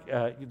feel like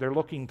they're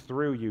looking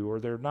through you or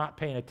they're not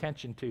paying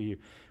attention to you.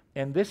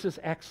 And this is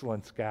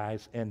excellence,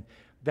 guys. And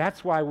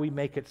that's why we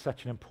make it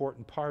such an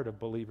important part of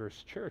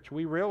Believers Church.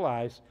 We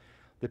realize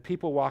that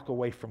people walk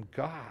away from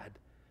God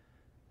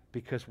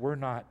because we're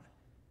not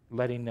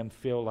letting them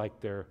feel like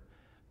they're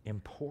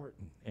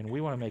important. And we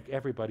want to make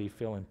everybody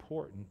feel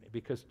important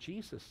because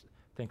Jesus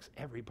thinks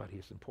everybody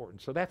is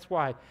important. So that's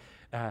why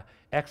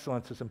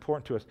excellence is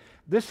important to us.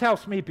 This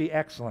helps me be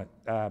excellent.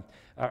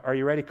 Are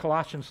you ready?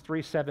 Colossians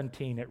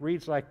 3:17. It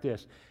reads like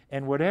this.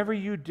 And whatever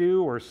you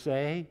do or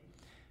say,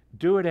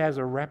 do it as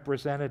a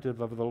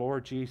representative of the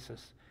Lord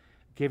Jesus,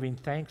 giving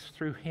thanks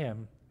through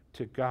him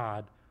to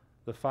God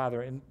the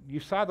Father. And you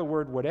saw the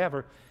word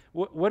whatever.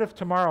 What if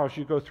tomorrow as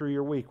you go through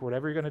your week,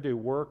 whatever you're going to do,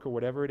 work or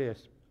whatever it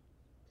is,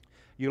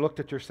 you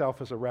looked at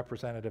yourself as a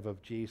representative of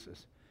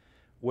Jesus?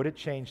 Would it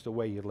change the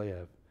way you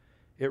live?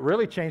 It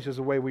really changes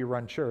the way we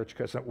run church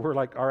because we're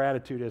like, our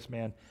attitude is,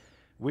 man,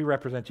 we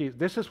represent Jesus.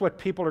 This is what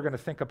people are going to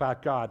think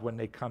about God when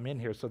they come in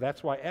here. So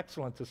that's why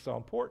excellence is so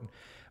important.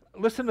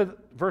 Listen to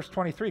verse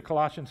 23,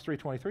 Colossians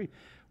 3:23.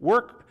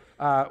 Work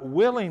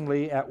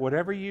willingly at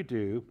whatever you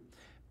do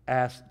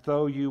as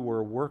though you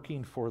were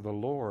working for the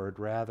Lord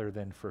rather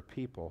than for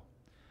people.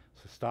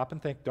 So stop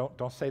and think.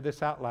 Don't say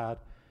this out loud.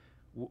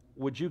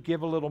 Would you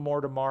give a little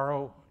more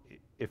tomorrow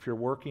if you're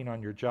working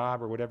on your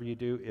job or whatever you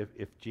do,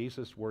 if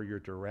Jesus were your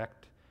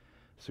direct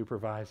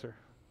supervisor?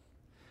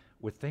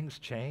 Would things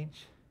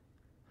change?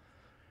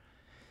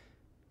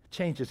 It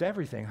changes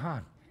everything,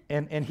 huh?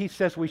 And he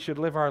says we should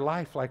live our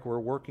life like we're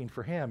working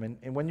for him.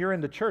 And when you're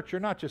in the church, you're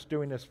not just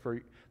doing this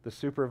for the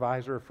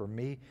supervisor or for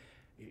me.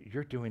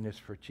 You're doing this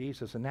for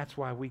Jesus, and that's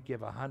why we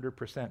give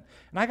 100%. And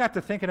I got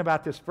to thinking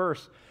about this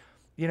verse.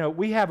 You know,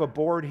 we have a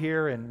board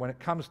here, and when it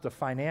comes to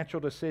financial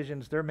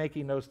decisions, they're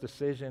making those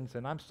decisions,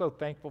 and I'm so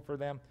thankful for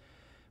them.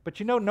 But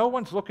you know, no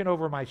one's looking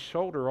over my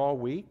shoulder all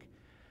week.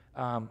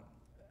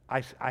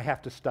 I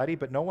have to study,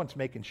 but no one's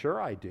making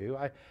sure I do.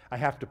 I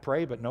have to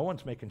pray, but no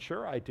one's making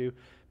sure I do.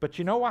 But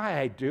you know why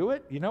I do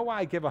it? You know why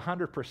I give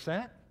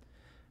 100%?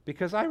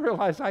 Because I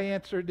realize I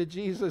answered to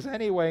Jesus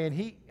anyway,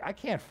 and I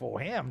can't fool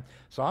him,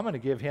 so I'm going to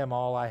give him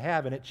all I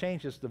have, and it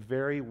changes the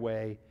very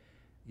way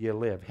you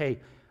live. Hey,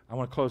 I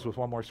want to close with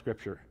one more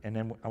scripture, and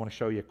then I want to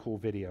show you a cool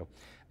video.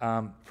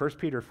 1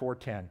 Peter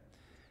 4:10.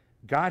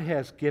 God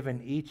has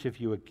given each of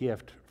you a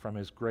gift from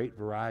his great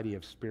variety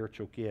of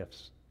spiritual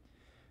gifts.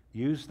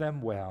 Use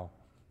them well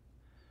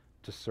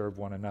to serve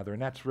one another.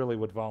 And that's really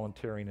what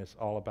volunteering is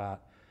all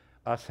about,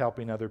 us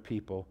helping other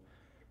people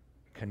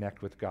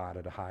connect with God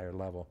at a higher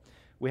level.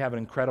 We have an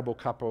incredible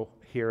couple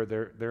here.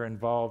 They're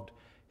involved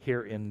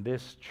here in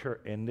this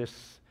church, in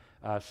this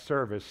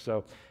service.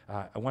 So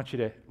I want you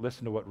to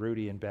listen to what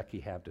Rudy and Becky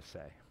have to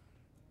say.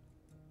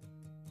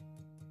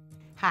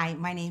 Hi,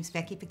 my name's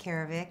Becky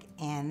Pekarovic,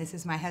 and this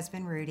is my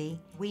husband, Rudy.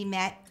 We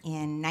met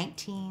in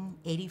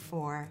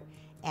 1984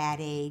 at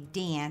a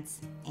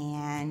dance,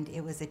 and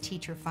it was a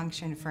teacher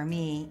function for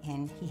me,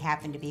 and he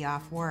happened to be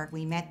off work.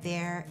 We met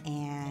there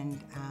and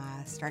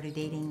started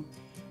dating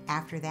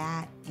after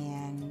that,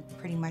 and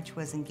pretty much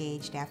was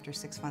engaged after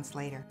 6 months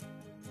later.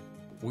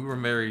 We were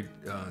married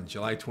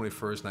July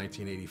 21st,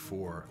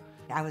 1984.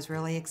 I was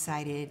really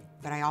excited,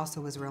 but I also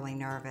was really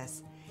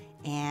nervous.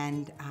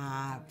 And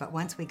but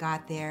once we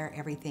got there,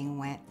 everything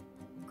went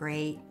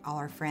great. All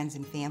our friends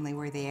and family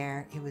were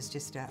there. It was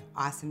just an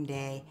awesome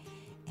day,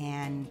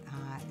 and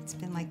it's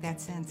been like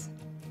that since.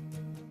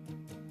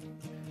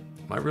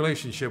 My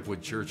relationship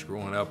with church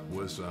growing up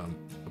was a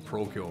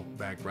parochial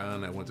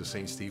background. I went to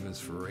St. Stephen's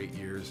for 8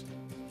 years.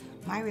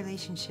 My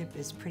relationship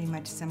is pretty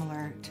much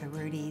similar to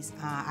Rudy's.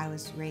 I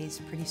was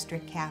raised pretty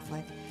strict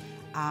Catholic.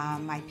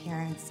 My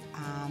parents,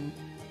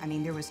 I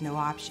mean, there was no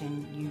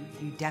option.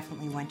 You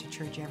definitely went to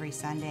church every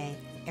Sunday.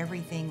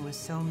 Everything was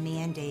so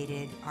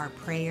mandated. Our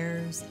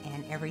prayers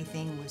and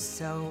everything was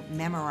so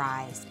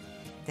memorized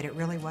that it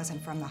really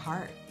wasn't from the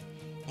heart.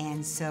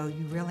 And so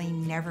you really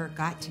never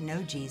got to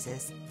know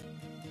Jesus.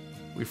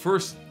 We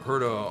first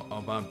heard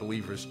about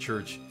Believers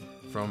Church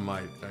from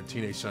my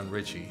teenage son,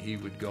 Richie. He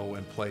would go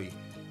and play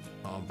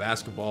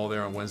basketball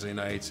there on Wednesday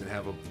nights and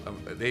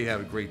they had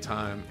a great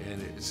time,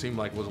 and it seemed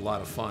like it was a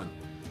lot of fun.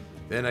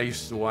 Then I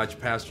used to watch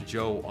Pastor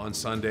Joe on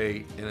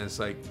Sunday, and it's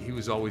like he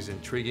was always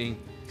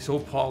intriguing, so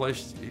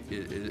polished.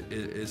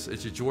 It's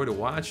a joy to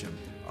watch him.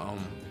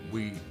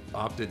 We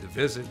opted to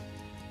visit,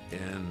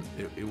 and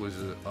it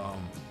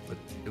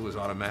was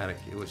automatic.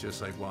 It was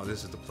just like, wow,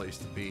 this is the place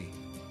to be.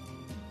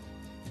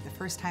 The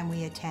first time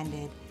we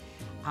attended,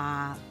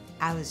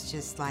 I was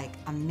just like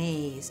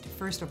amazed,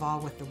 first of all,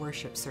 with the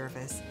worship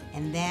service,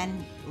 and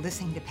then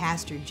listening to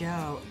Pastor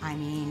Joe. I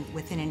mean,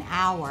 within an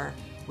hour,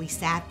 we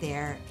sat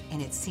there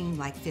and it seemed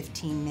like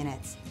 15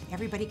 minutes.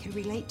 Everybody could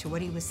relate to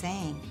what he was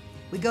saying.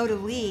 We go to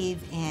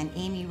leave, and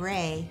Amy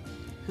Ray,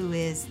 who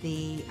is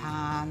the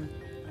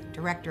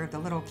director of the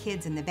little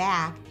kids in the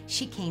back,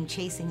 she came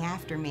chasing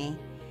after me,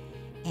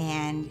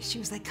 and she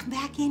was like, "Come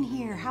back in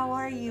here, how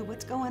are you,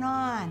 what's going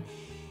on?"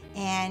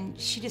 And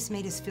she just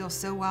made us feel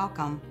so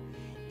welcome.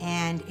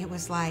 And it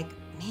was like,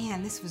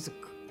 man,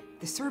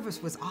 the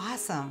service was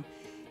awesome.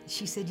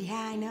 She said, "Yeah,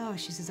 I know."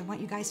 She says, "I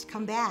want you guys to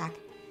come back."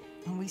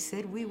 And we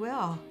said, "We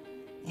will."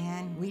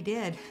 And we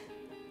did.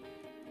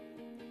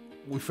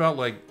 We felt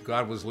like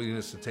God was leading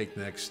us to take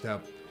the next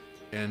step.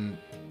 And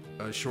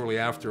shortly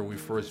after we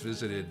first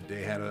visited,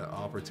 they had an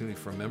opportunity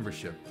for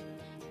membership.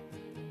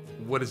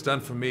 What it's done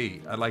for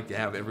me, I'd like to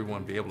have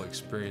everyone be able to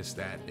experience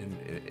that,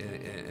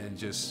 and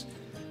just,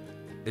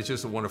 it's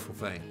just a wonderful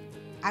thing.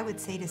 I would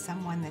say to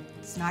someone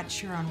that's not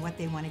sure on what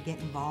they want to get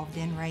involved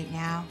in right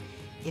now,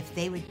 if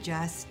they would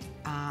just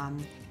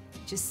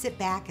sit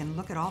back and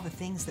look at all the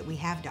things that we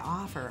have to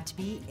offer. To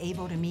be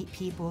able to meet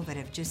people that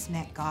have just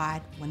met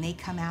God, when they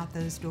come out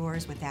those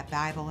doors with that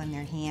Bible in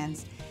their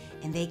hands,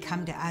 and they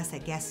come to us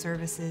at guest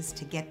services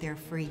to get their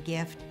free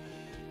gift,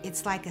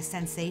 it's like a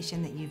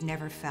sensation that you've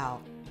never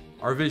felt.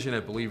 Our vision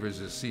at Believers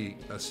is to see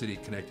a city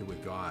connected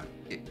with God.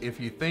 If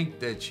you think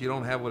that you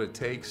don't have what it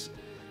takes,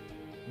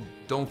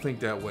 don't think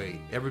that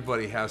way.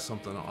 Everybody has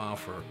something to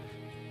offer.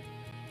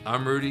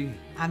 I'm Rudy.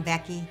 I'm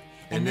Becky.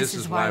 And this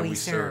is why we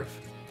serve.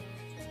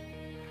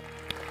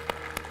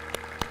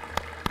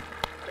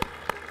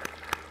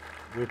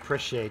 We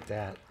appreciate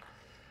that.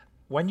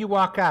 When you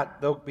walk out,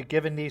 they'll be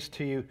giving these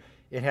to you.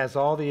 It has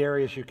all the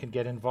areas you can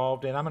get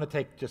involved in. I'm going to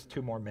take just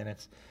 2 more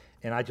minutes,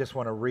 and I just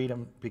want to read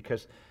them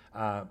because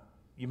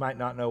You might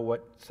not know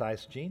what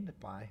size jean to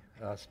buy,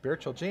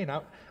 spiritual jean. I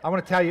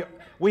want to tell you,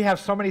 we have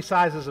so many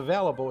sizes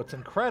available. It's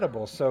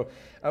incredible. So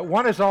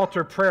one is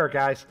altar prayer,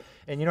 guys.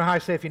 And you know how I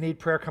say if you need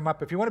prayer, come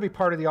up. If you want to be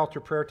part of the altar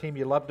prayer team,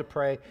 you love to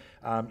pray,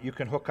 you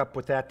can hook up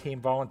with that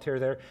team, volunteer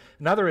there.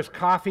 Another is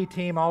coffee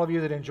team. All of you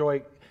that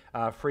enjoy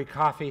free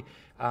coffee,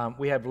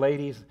 we have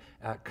ladies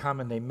come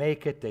and they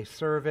make it, they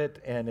serve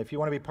it. And if you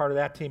want to be part of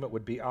that team, it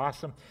would be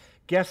awesome.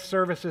 Guest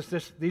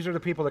services, these are the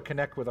people that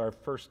connect with our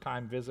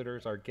first-time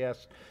visitors, our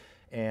guests.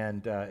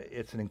 And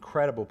it's an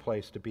incredible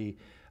place to be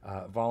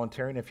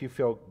volunteering. If you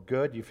feel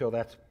good, you feel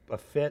that's a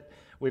fit,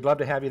 we'd love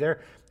to have you there.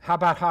 How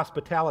about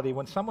hospitality?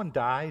 When someone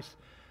dies,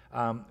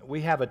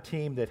 we have a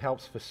team that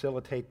helps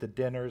facilitate the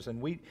dinners,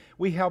 and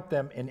we help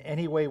them in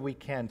any way we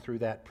can through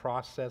that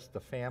process, the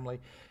family.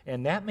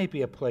 And that may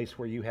be a place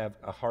where you have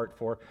a heart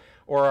for.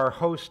 Or our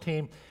host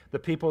team, the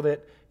people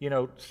that,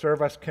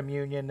 serve us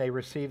communion, they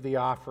receive the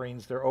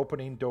offerings, they're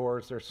opening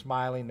doors, they're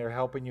smiling, they're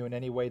helping you in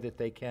any way that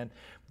they can.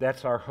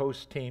 That's our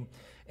host team.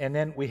 And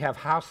then we have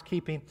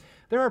housekeeping.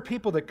 There are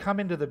people that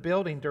come into the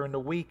building during the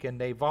week and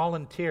they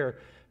volunteer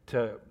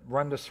to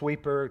run the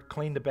sweeper,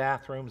 clean the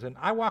bathrooms. And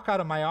I walk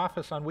out of my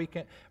office on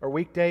weekend or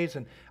weekdays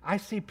and I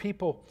see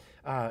people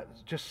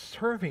just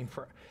serving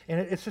and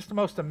it's just the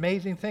most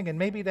amazing thing. And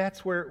maybe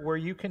that's where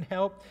you can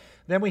help.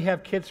 Then we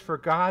have Kids for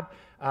God.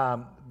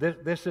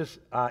 This is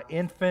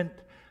infant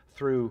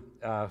through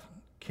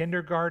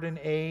kindergarten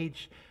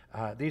age.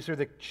 These are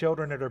the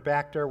children that are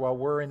back there while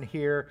we're in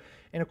here.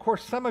 And of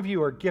course, some of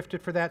you are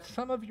gifted for that.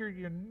 Some of you,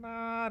 you're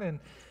not. And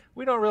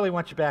we don't really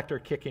want you back there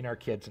kicking our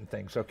kids and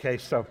things, okay?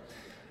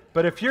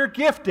 But if you're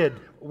gifted,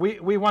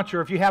 we want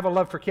you, if you have a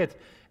love for kids.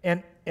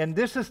 And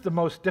this is the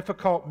most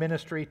difficult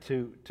ministry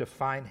to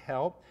find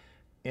help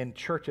in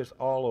churches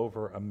all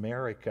over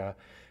America.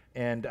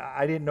 And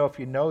I didn't know if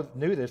you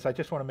knew this. I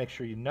just want to make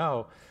sure you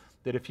know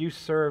that if you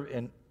serve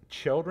in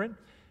children,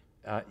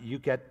 you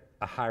get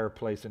a higher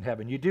place in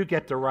heaven. You do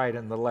get the right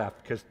and the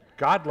left because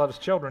God loves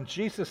children.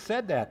 Jesus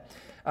said that.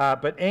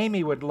 But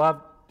Amy would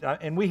love,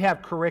 and we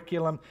have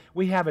curriculum.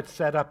 We have it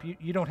set up.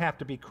 You don't have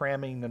to be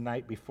cramming the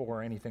night before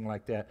or anything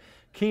like that.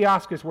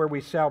 Kiosk is where we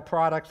sell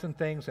products and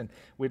things, and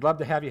we'd love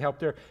to have you help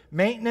there.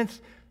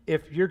 Maintenance,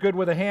 if you're good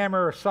with a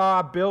hammer or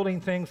saw, building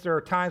things, there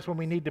are times when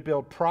we need to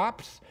build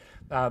props.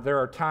 There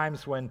are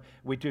times when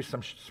we do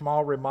some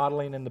small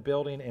remodeling in the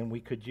building and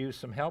we could use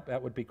some help.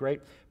 That would be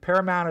great.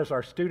 Paramount is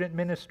our student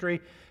ministry,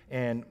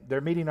 and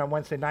they're meeting on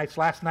Wednesday nights.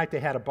 Last night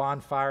they had a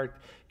bonfire.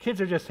 Kids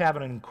are just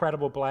having an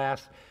incredible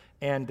blast.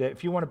 And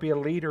if you want to be a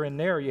leader in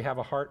there, you have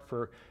a heart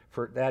for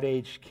that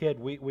age kid,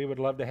 we would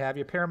love to have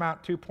you.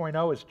 Paramount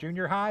 2.0 is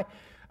junior high.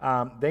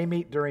 They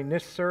meet during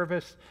this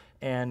service,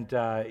 and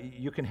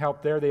you can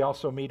help there. They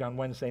also meet on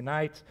Wednesday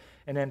nights.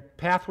 And then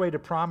Pathway to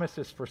Promise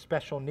is for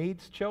special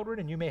needs children,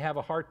 and you may have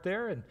a heart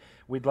there, and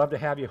we'd love to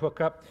have you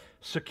hook up.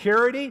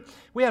 Security,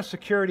 we have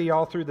security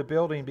all through the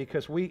building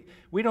because we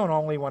don't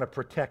only want to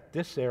protect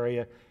this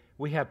area,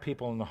 we have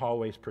people in the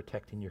hallways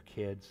protecting your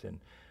kids and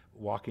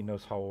walking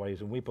those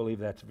hallways, and we believe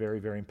that's very,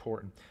 very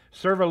important.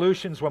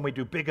 Servolutions, when we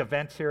do big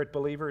events here at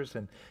Believers,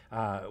 and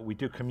we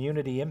do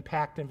community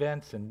impact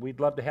events, and we'd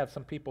love to have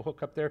some people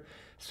hook up there.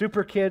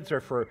 Super Kids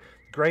are for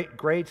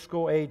grade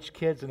school age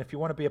kids, and if you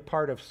want to be a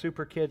part of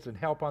Super Kids and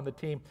help on the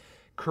team,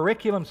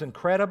 curriculum's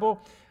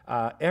incredible.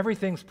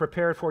 Everything's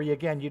prepared for you.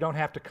 Again, you don't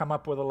have to come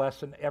up with a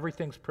lesson.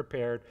 Everything's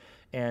prepared,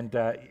 and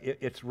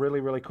it's really,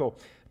 really cool.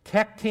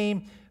 Tech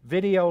team,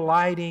 video,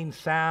 lighting,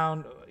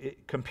 sound,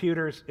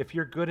 computers. If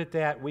you're good at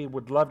that, we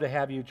would love to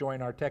have you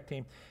join our tech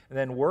team. And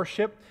then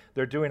worship,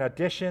 they're doing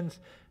auditions,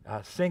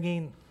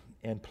 singing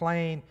and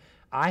playing.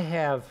 I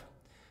have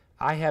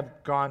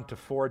gone to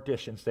 4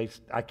 auditions.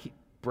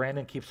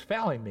 Brandon keeps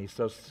failing me,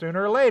 so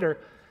sooner or later,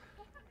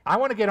 I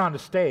want to get on the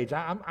stage.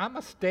 I'm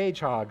a stage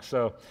hog,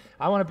 so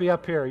I want to be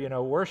up here,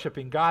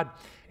 worshiping God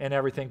and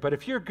everything. But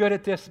if you're good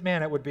at this,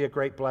 man, it would be a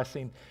great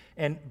blessing.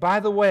 And by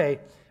the way,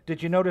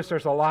 did you notice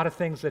there's a lot of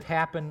things that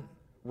happen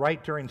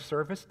right during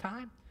service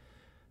time?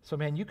 So,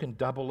 man, you can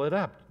double it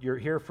up. You're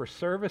here for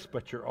service,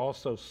 but you're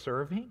also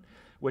serving,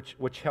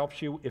 which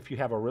helps you if you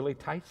have a really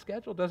tight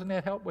schedule. Doesn't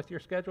that help with your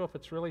schedule if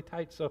it's really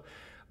tight? So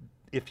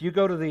if you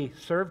go to the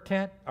serve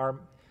tent, our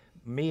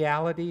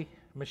Meality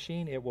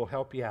machine, it will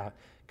help you out.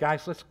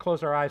 Guys, let's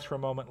close our eyes for a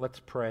moment. Let's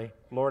pray.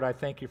 Lord, I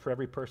thank you for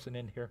every person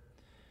in here.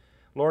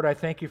 Lord, I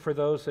thank you for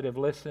those that have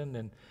listened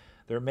and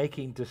they're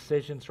making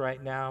decisions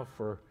right now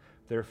for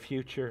their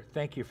future.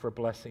 Thank you for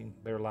blessing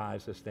their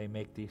lives as they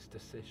make these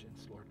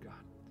decisions, Lord God.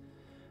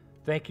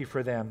 Thank you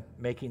for them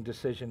making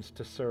decisions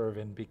to serve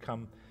and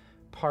become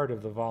part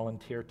of the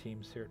volunteer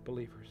teams here at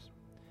Believers.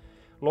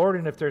 Lord,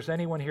 and if there's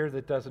anyone here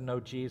that doesn't know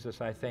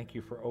Jesus, I thank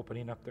you for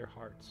opening up their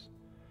hearts,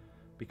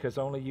 because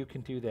only you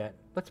can do that.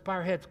 Let's bow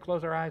our heads,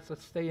 close our eyes.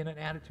 Let's stay in an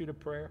attitude of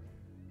prayer.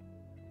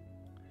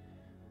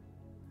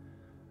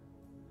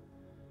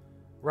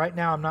 Right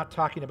now, I'm not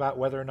talking about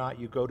whether or not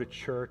you go to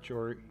church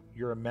or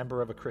you're a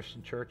member of a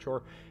Christian church,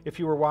 or if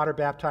you were water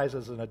baptized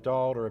as an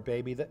adult or a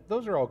baby.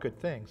 Those are all good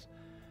things.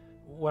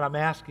 What I'm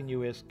asking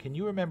you is, can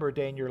you remember a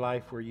day in your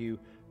life where you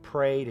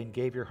prayed and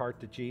gave your heart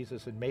to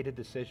Jesus and made a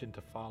decision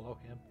to follow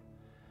him?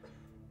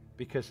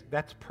 Because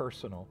that's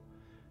personal.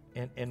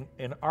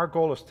 And our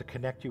goal is to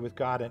connect you with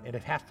God, and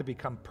it has to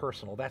become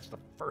personal. That's the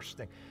first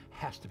thing. It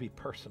has to be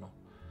personal.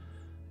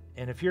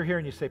 And if you're here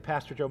and you say,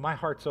 Pastor Joe, my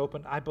heart's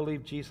open. I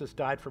believe Jesus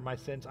died for my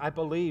sins. I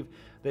believe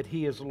that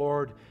he is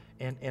Lord,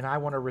 and I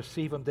want to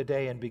receive him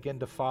today and begin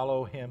to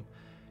follow him.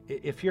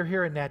 If you're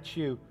here and that's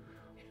you,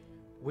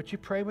 would you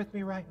pray with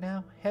me right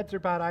now? Heads are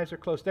bowed, eyes are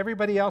closed.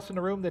 Everybody else in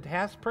the room that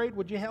has prayed,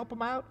 would you help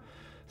them out?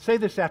 Say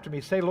this after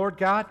me. Say, Lord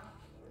God,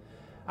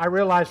 I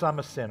realize I'm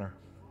a sinner.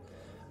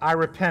 I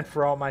repent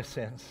for all my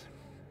sins.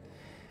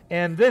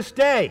 And this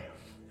day,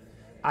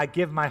 I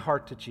give my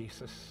heart to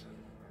Jesus.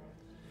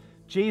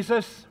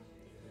 Jesus,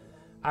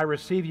 I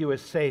receive you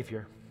as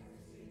Savior.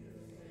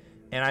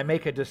 And I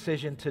make a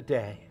decision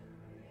today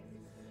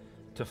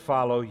to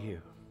follow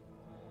you.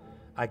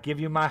 I give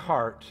you my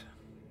heart,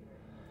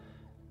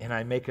 and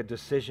I make a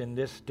decision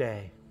this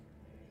day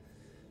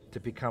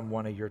to become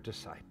one of your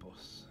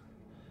disciples.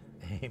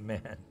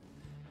 Amen.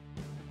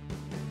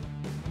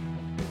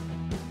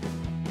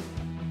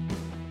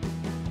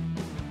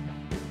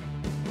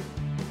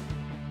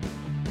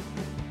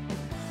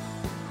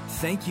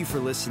 Thank you for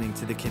listening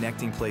to the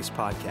Connecting Place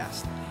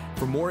podcast.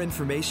 For more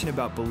information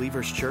about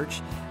Believers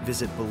Church,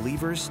 visit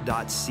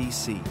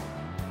believers.cc.